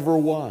that ever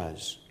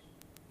was.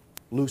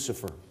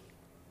 Lucifer.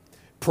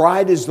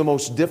 Pride is the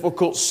most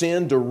difficult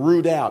sin to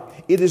root out.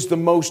 It is the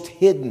most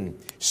hidden,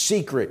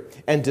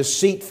 secret, and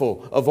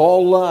deceitful of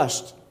all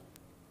lust.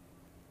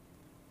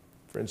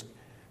 Friends,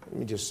 let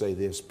me just say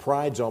this.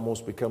 Pride's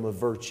almost become a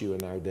virtue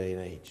in our day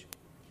and age.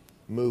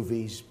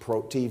 Movies,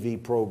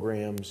 TV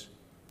programs,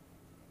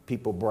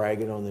 people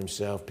bragging on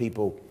themselves,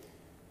 people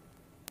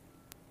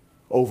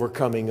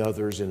overcoming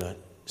others in a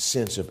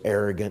sense of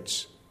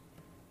arrogance.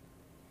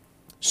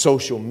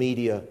 Social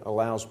media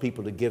allows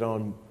people to get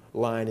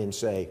online and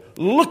say,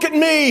 look at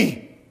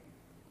me,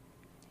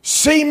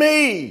 see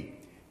me,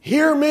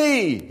 hear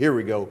me. Here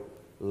we go.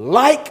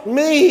 Like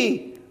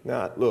me.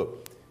 Now,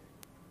 look,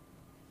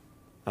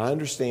 I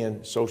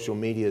understand social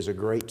media is a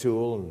great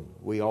tool and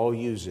we all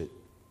use it.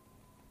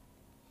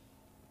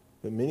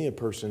 But many a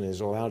person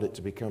has allowed it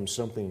to become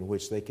something in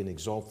which they can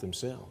exalt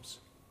themselves.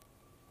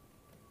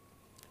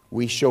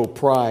 We show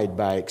pride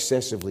by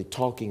excessively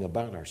talking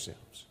about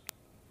ourselves.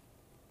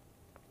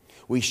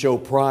 We show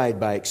pride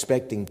by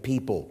expecting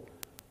people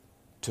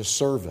to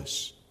serve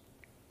us,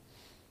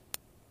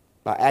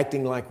 by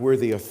acting like we're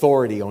the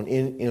authority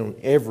on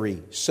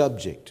every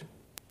subject.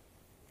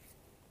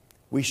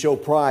 We show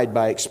pride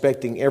by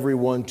expecting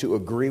everyone to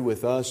agree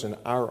with us and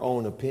our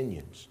own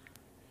opinions.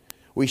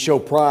 We show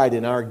pride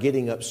in our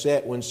getting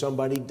upset when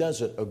somebody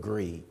doesn't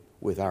agree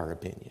with our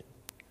opinion.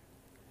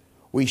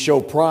 We show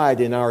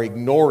pride in our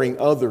ignoring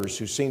others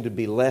who seem to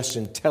be less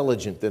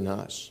intelligent than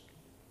us.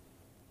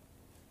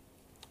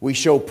 We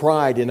show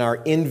pride in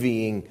our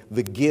envying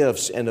the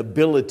gifts and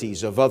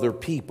abilities of other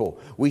people.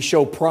 We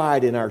show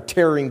pride in our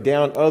tearing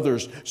down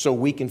others so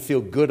we can feel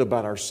good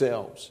about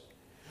ourselves.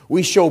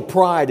 We show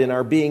pride in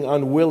our being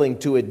unwilling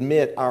to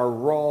admit our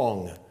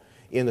wrong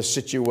in a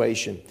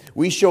situation.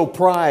 We show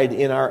pride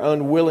in our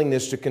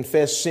unwillingness to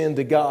confess sin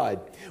to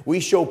God. We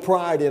show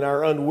pride in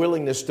our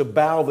unwillingness to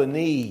bow the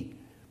knee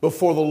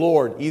before the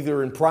Lord,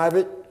 either in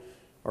private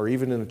or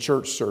even in a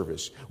church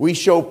service. We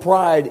show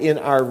pride in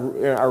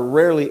our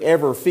rarely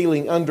ever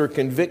feeling under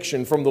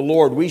conviction from the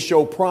Lord. We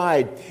show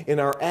pride in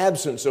our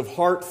absence of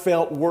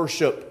heartfelt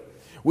worship.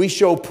 We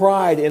show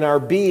pride in our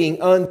being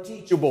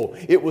unteachable.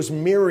 It was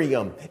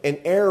Miriam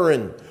and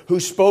Aaron who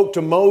spoke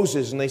to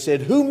Moses and they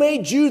said, who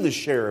made you the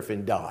sheriff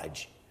in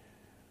Dodge?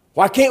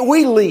 Why can't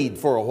we lead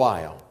for a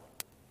while?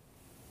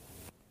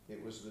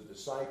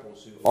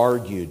 disciples who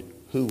argued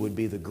who would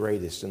be the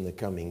greatest in the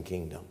coming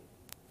kingdom.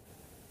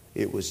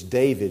 It was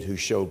David who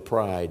showed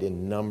pride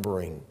in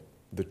numbering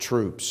the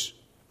troops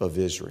of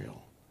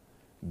Israel.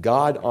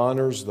 God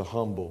honors the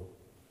humble.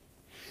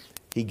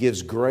 He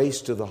gives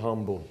grace to the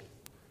humble.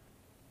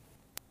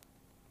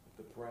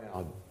 The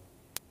proud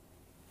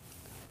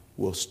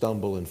will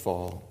stumble and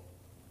fall.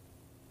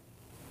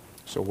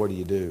 So what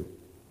do?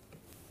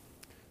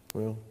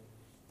 Well,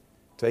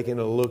 taking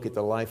a look at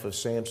the life of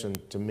Samson,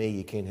 to me,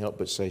 you can't help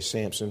but say,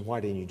 Samson, why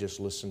didn't you just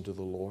listen to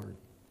the Lord?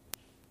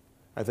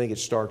 I think it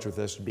starts with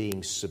us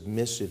being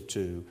submissive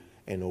to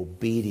and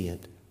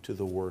obedient to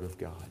the Word of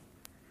God.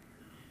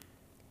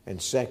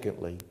 And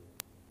secondly,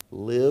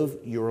 live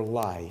your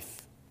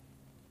life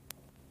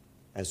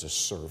as a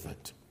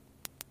servant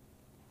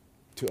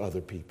to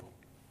other people.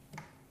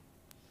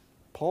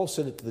 Paul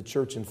said it to the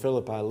church in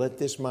Philippi, let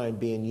this mind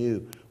be in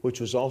you,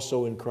 which was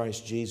also in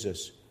Christ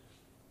Jesus,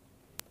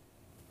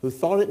 who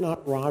thought it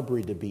not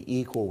robbery to be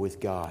equal with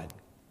God,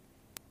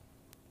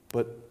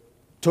 but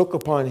took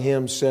upon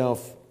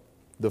himself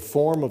the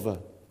form of a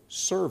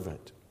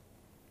servant,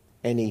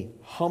 and he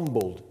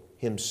humbled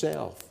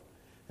himself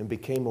and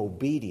became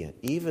obedient,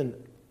 even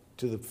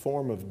to the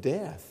form of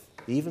death,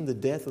 even the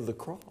death of the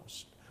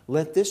cross.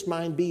 Let this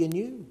mind be in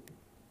you.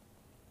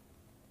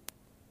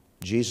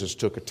 Jesus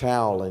took a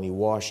towel and he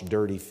washed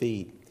dirty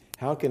feet.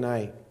 How can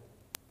I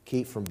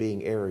keep from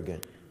being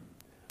arrogant?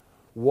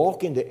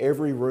 Walk into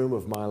every room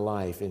of my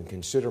life and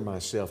consider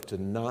myself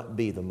to not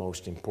be the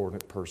most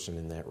important person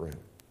in that room.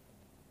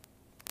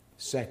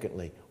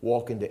 Secondly,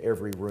 walk into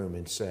every room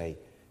and say,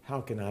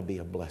 how can I be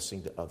a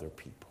blessing to other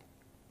people?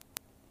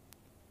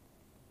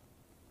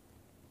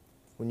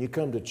 When you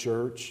come to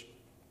church,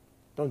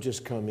 don't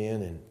just come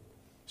in and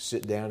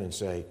sit down and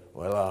say,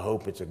 well, I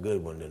hope it's a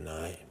good one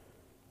tonight.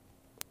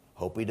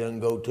 Hope he doesn't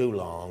go too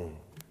long.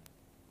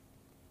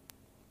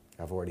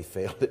 I've already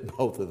failed at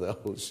both of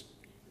those.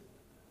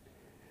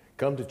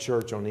 Come to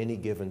church on any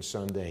given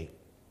Sunday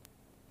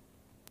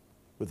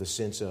with a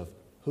sense of,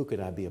 who could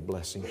I be a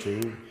blessing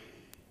to?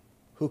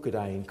 Who could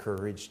I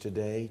encourage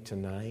today,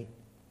 tonight?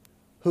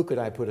 Who could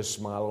I put a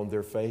smile on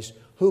their face?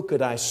 Who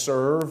could I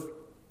serve?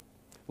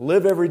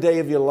 Live every day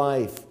of your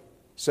life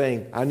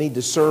saying, I need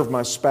to serve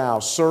my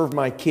spouse, serve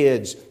my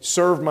kids,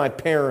 serve my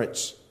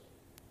parents.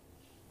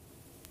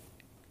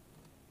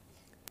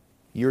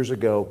 Years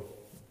ago,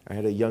 I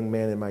had a young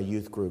man in my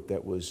youth group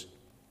that was,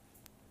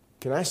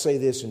 can I say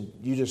this and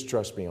you just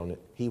trust me on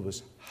it? He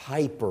was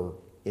hyper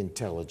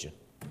intelligent.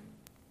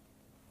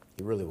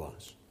 He really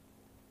was.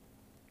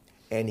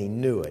 And he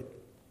knew it.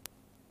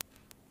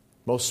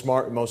 Most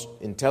smart, most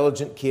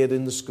intelligent kid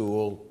in the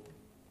school,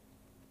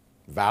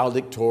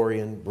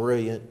 valedictorian,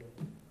 brilliant.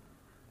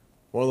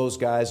 One of those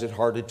guys that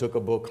hardly took a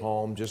book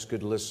home, just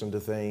could listen to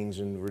things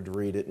and would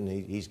read it, and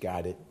he's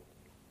got it.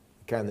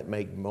 The kind that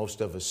make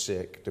most of us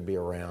sick to be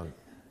around.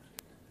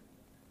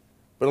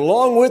 But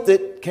along with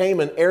it came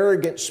an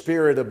arrogant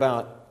spirit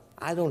about,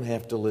 I don't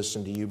have to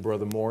listen to you,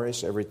 Brother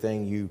Morris,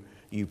 everything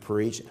you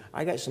preach.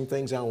 I got some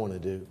things I want to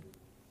do.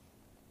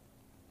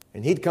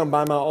 And he'd come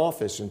by my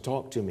office and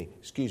talk to me,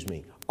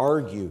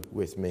 argue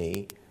with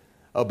me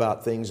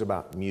about things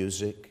about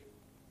music,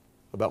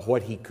 about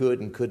what he could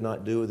and could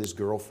not do with his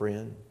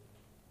girlfriend.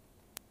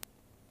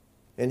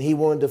 And he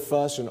wanted to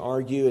fuss and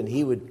argue, and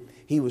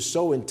he was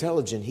so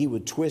intelligent, he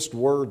would twist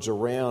words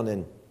around.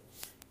 And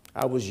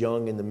I was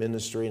young in the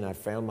ministry, and I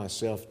found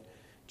myself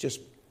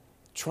just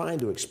trying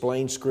to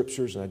explain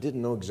scriptures, and I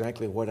didn't know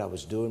exactly what I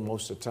was doing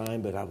most of the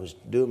time, but I was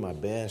doing my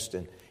best.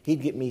 And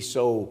he'd get me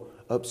so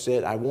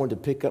upset, I wanted to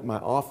pick up my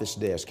office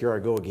desk, here I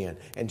go again,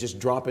 and just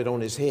drop it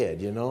on his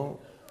head, you know.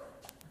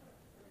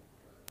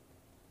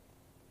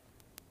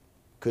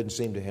 Couldn't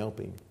seem to help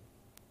him.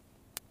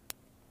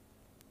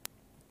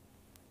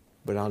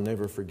 But I'll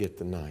never forget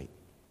the night.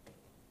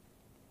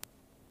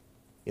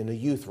 In a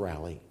youth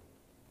rally,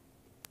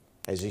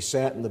 as he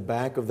sat in the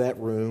back of that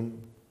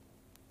room,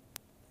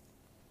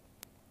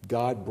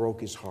 God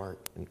broke his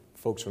heart. And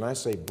folks, when I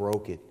say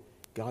broke it,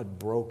 God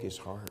broke his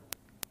heart.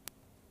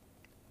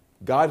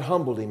 God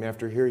humbled him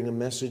after hearing a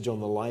message on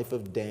the life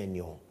of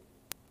Daniel.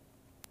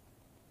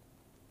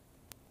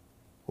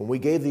 When we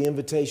gave the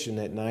invitation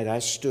that night, I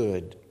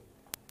stood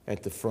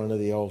at the front of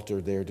the altar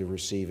there to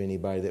receive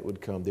anybody that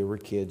would come. There were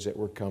kids that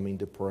were coming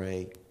to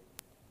pray.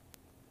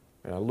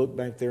 And I looked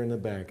back there in the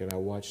back and I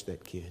watched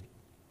that kid.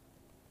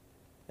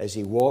 As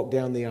he walked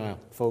down the aisle,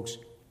 folks,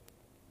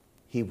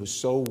 he was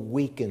so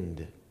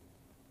weakened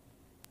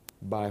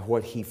by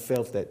what he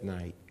felt that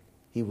night.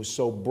 He was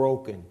so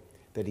broken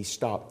that he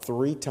stopped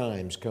 3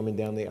 times coming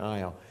down the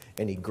aisle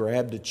and he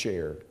grabbed a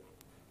chair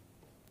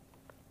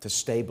to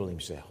stable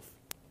himself.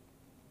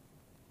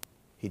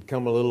 He'd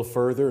come a little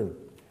further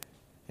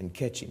and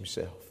catch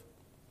himself.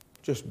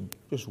 Just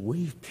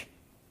weeping.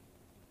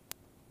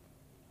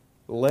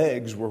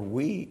 Legs were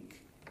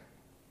weak.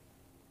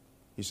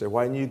 You say,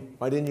 why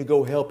didn't you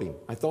go help him?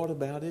 I thought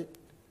about it.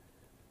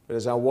 But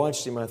as I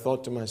watched him, I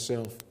thought to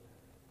myself,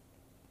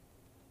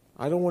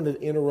 I don't want to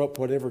interrupt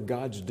whatever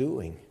God's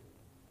doing.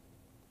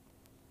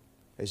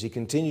 As he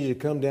continued to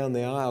come down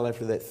the aisle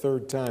after that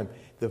third time,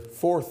 the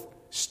fourth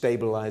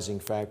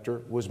stabilizing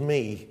factor was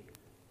me.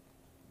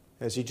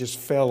 As he just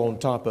fell on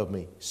top of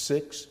me.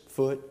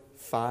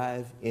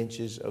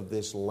 6'5" of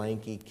this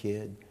lanky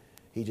kid.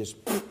 He just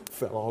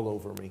fell all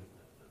over me.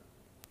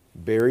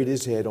 Buried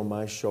his head on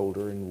my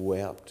shoulder and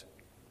wept.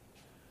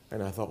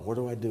 And I thought, what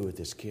do I do with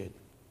this kid?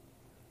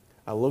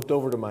 I looked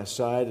over to my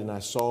side and I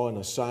saw in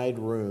a side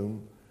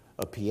room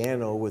a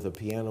piano with a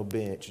piano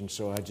bench. And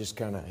so I just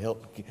kind of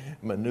helped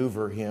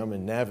maneuver him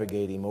and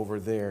navigate him over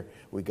there.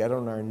 We got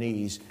on our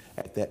knees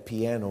at that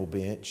piano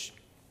bench.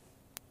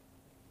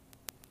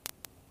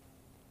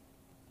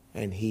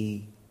 And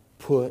he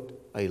put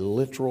a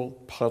literal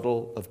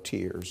puddle of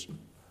tears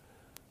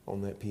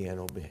on that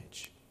piano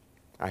bench.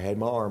 I had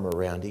my arm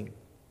around him.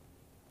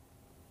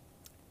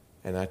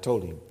 And I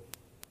told him,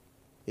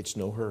 it's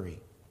no hurry.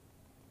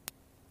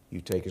 You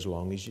take as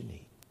long as you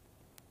need.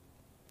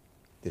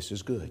 This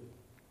is good.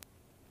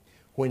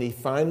 When he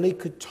finally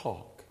could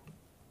talk,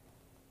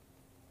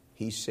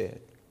 he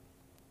said,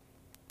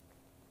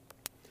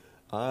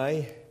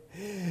 I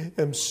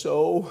am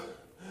so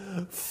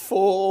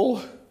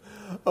full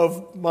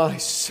of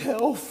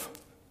myself.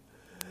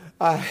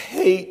 I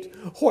hate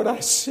what I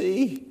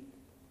see.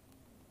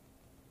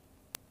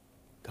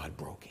 God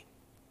broke him.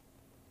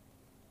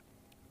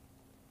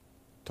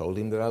 Told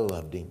him that I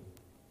loved him.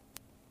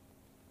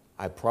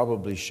 I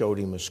probably showed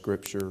him a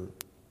scripture,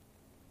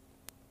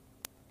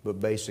 but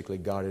basically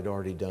God had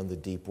already done the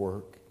deep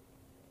work.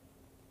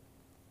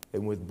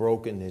 And with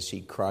brokenness,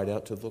 he cried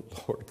out to the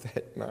Lord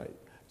that night.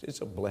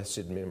 It's a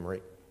blessed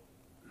memory.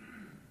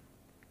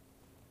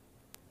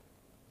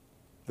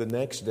 The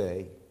next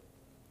day,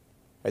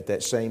 at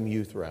that same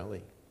youth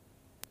rally,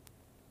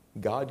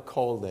 God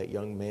called that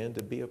young man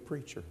to be a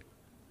preacher.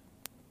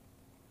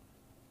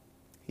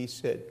 He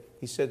said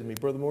to me,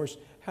 Brother Morris,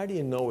 how do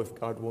you know if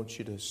God wants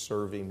you to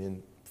serve Him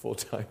in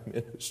full-time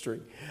ministry?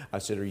 I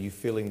said, are you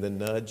feeling the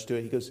nudge to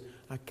it? He goes,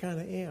 I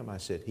kind of am. I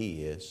said,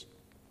 He is.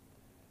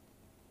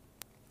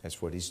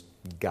 That's what He's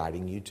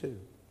guiding you to.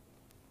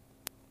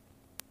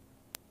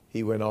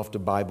 He went off to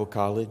Bible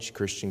college,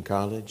 Christian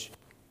college,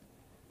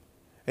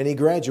 and he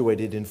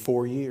graduated in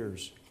 4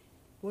 years.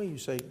 Well, you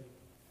say,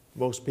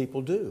 most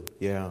people do.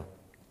 Yeah,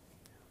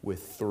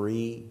 with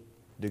 3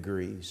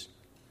 degrees.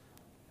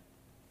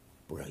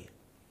 Brilliant.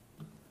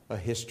 A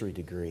history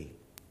degree,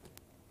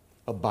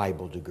 a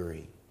Bible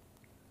degree,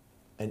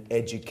 an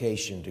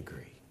education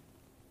degree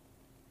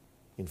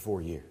in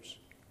 4 years.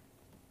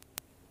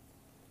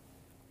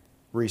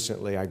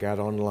 Recently, I got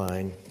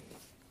online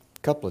a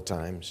couple of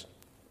times.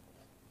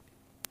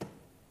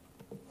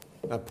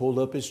 I pulled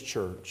up his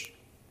church,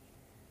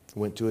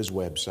 went to his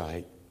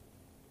website,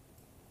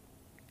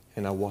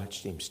 and I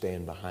watched him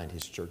stand behind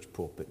his church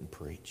pulpit and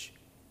preach.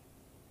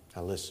 I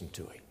listened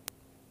to him.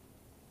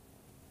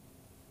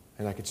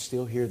 And I could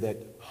still hear that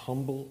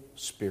humble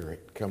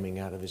spirit coming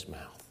out of his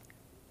mouth.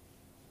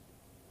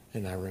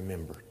 And I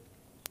remembered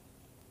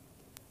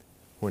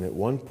when at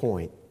one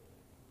point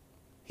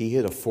he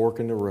hit a fork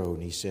in the road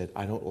and he said,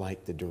 I don't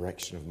like the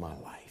direction of my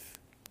life.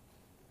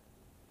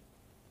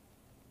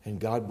 And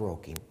God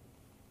broke him.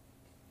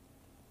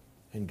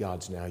 And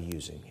God's now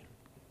using him.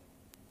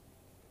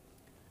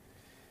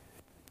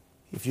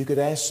 If you could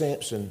ask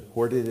Samson,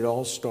 where did it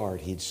all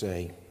start? He'd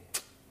say,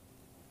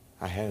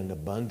 I had an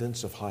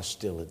abundance of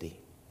hostility,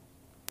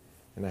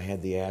 and I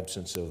had the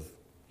absence of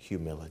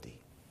humility.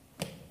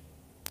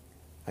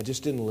 I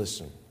just didn't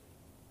listen.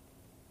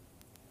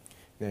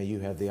 Now you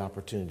have the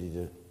opportunity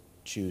to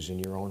choose in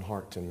your own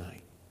heart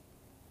tonight.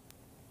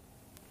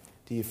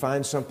 Do you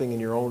find something in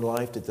your own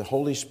life? Did the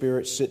Holy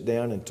Spirit sit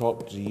down and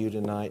talk to you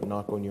tonight and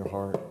knock on your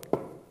heart?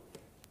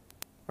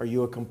 Are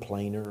you a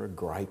complainer, a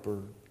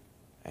griper,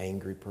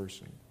 angry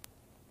person?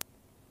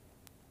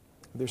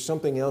 There's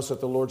something else that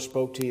the Lord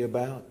spoke to you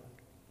about?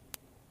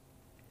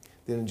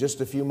 Then in just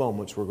a few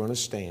moments we're going to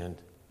stand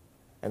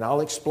and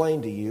I'll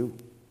explain to you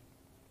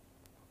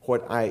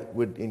what I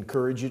would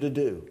encourage you to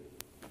do.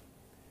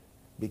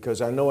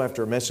 Because I know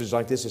after a message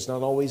like this, it's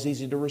not always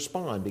easy to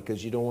respond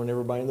because you don't want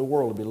everybody in the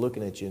world to be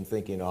looking at you and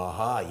thinking,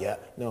 aha, yeah.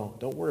 No,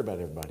 don't worry about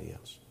everybody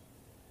else.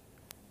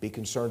 Be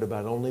concerned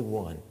about only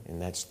one,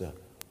 and that's the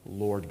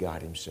Lord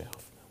God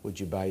Himself. Would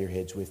you bow your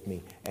heads with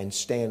me and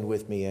stand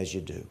with me as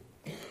you do?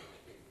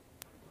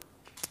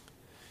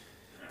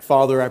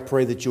 Father, I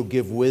pray that you'll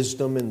give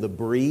wisdom in the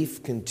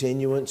brief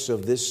continuance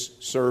of this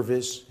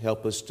service.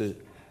 Help us to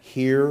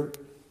hear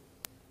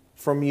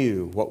from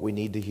you what we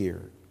need to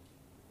hear.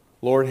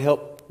 Lord,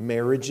 help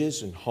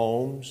marriages and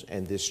homes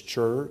and this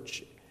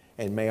church,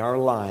 and may our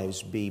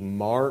lives be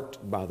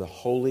marked by the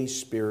Holy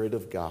Spirit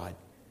of God.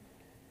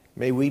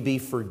 May we be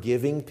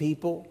forgiving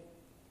people,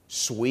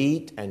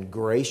 sweet and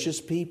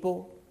gracious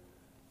people.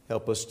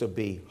 Help us to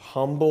be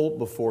humble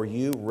before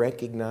you,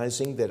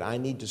 recognizing that I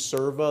need to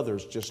serve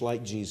others just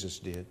like Jesus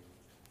did.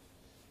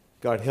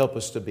 God, help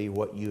us to be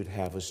what you'd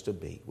have us to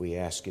be. We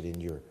ask it in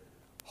your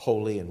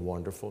holy and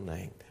wonderful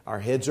name. Our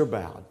heads are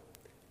bowed.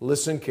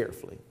 Listen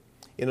carefully.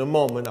 In a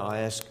moment, I'll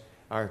ask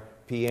our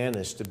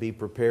pianist to be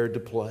prepared to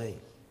play.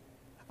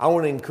 I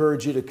want to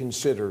encourage you to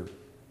consider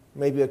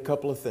maybe a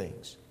couple of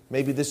things.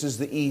 Maybe this is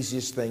the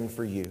easiest thing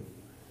for you.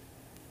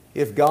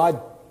 If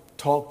God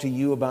talked to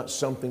you about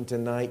something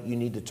tonight you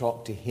need to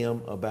talk to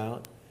Him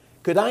about,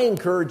 could I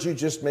encourage you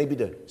just maybe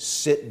to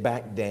sit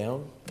back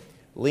down,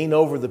 lean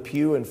over the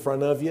pew in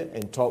front of you,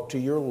 and talk to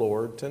your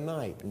Lord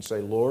tonight and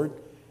say, Lord,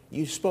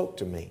 you spoke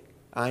to me.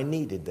 I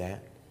needed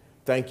that.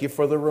 Thank you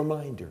for the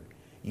reminder.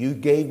 You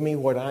gave me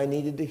what I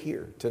needed to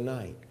hear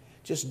tonight.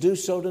 Just do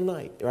so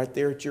tonight, right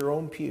there at your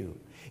own pew.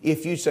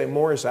 If you say,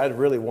 Morris, I'd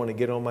really want to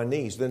get on my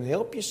knees, then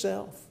help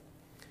yourself.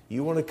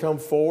 You want to come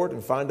forward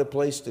and find a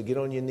place to get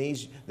on your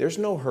knees? There's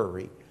no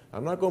hurry.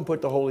 I'm not going to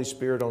put the Holy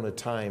Spirit on a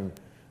time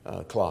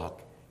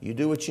clock. You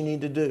do what you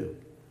need to do.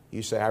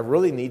 You say, I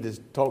really need to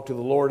talk to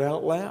the Lord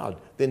out loud.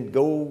 Then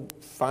go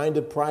find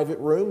a private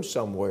room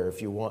somewhere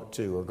if you want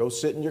to, or go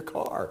sit in your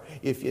car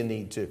if you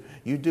need to.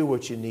 You do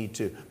what you need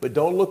to. But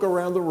don't look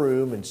around the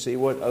room and see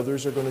what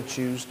others are going to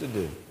choose to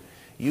do.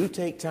 You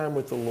take time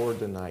with the Lord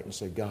tonight and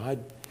say,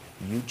 God,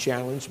 you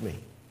challenged me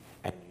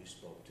and you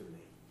spoke to me.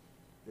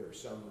 There are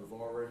some who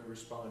have already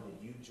responded.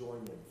 You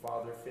join them.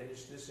 Father,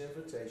 finish this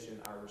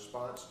invitation. Our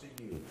response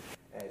to you,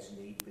 as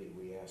need be,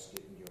 we ask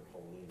it in your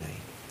holy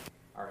name.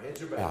 Our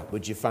heads are bowed.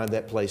 Would you find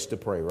that place to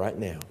pray right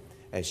now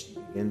as she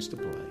begins to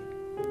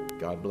play?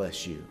 God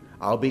bless you.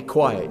 I'll be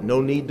quiet.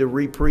 No need to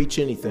re-preach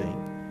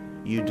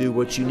anything. You do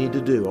what you need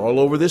to do all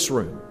over this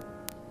room.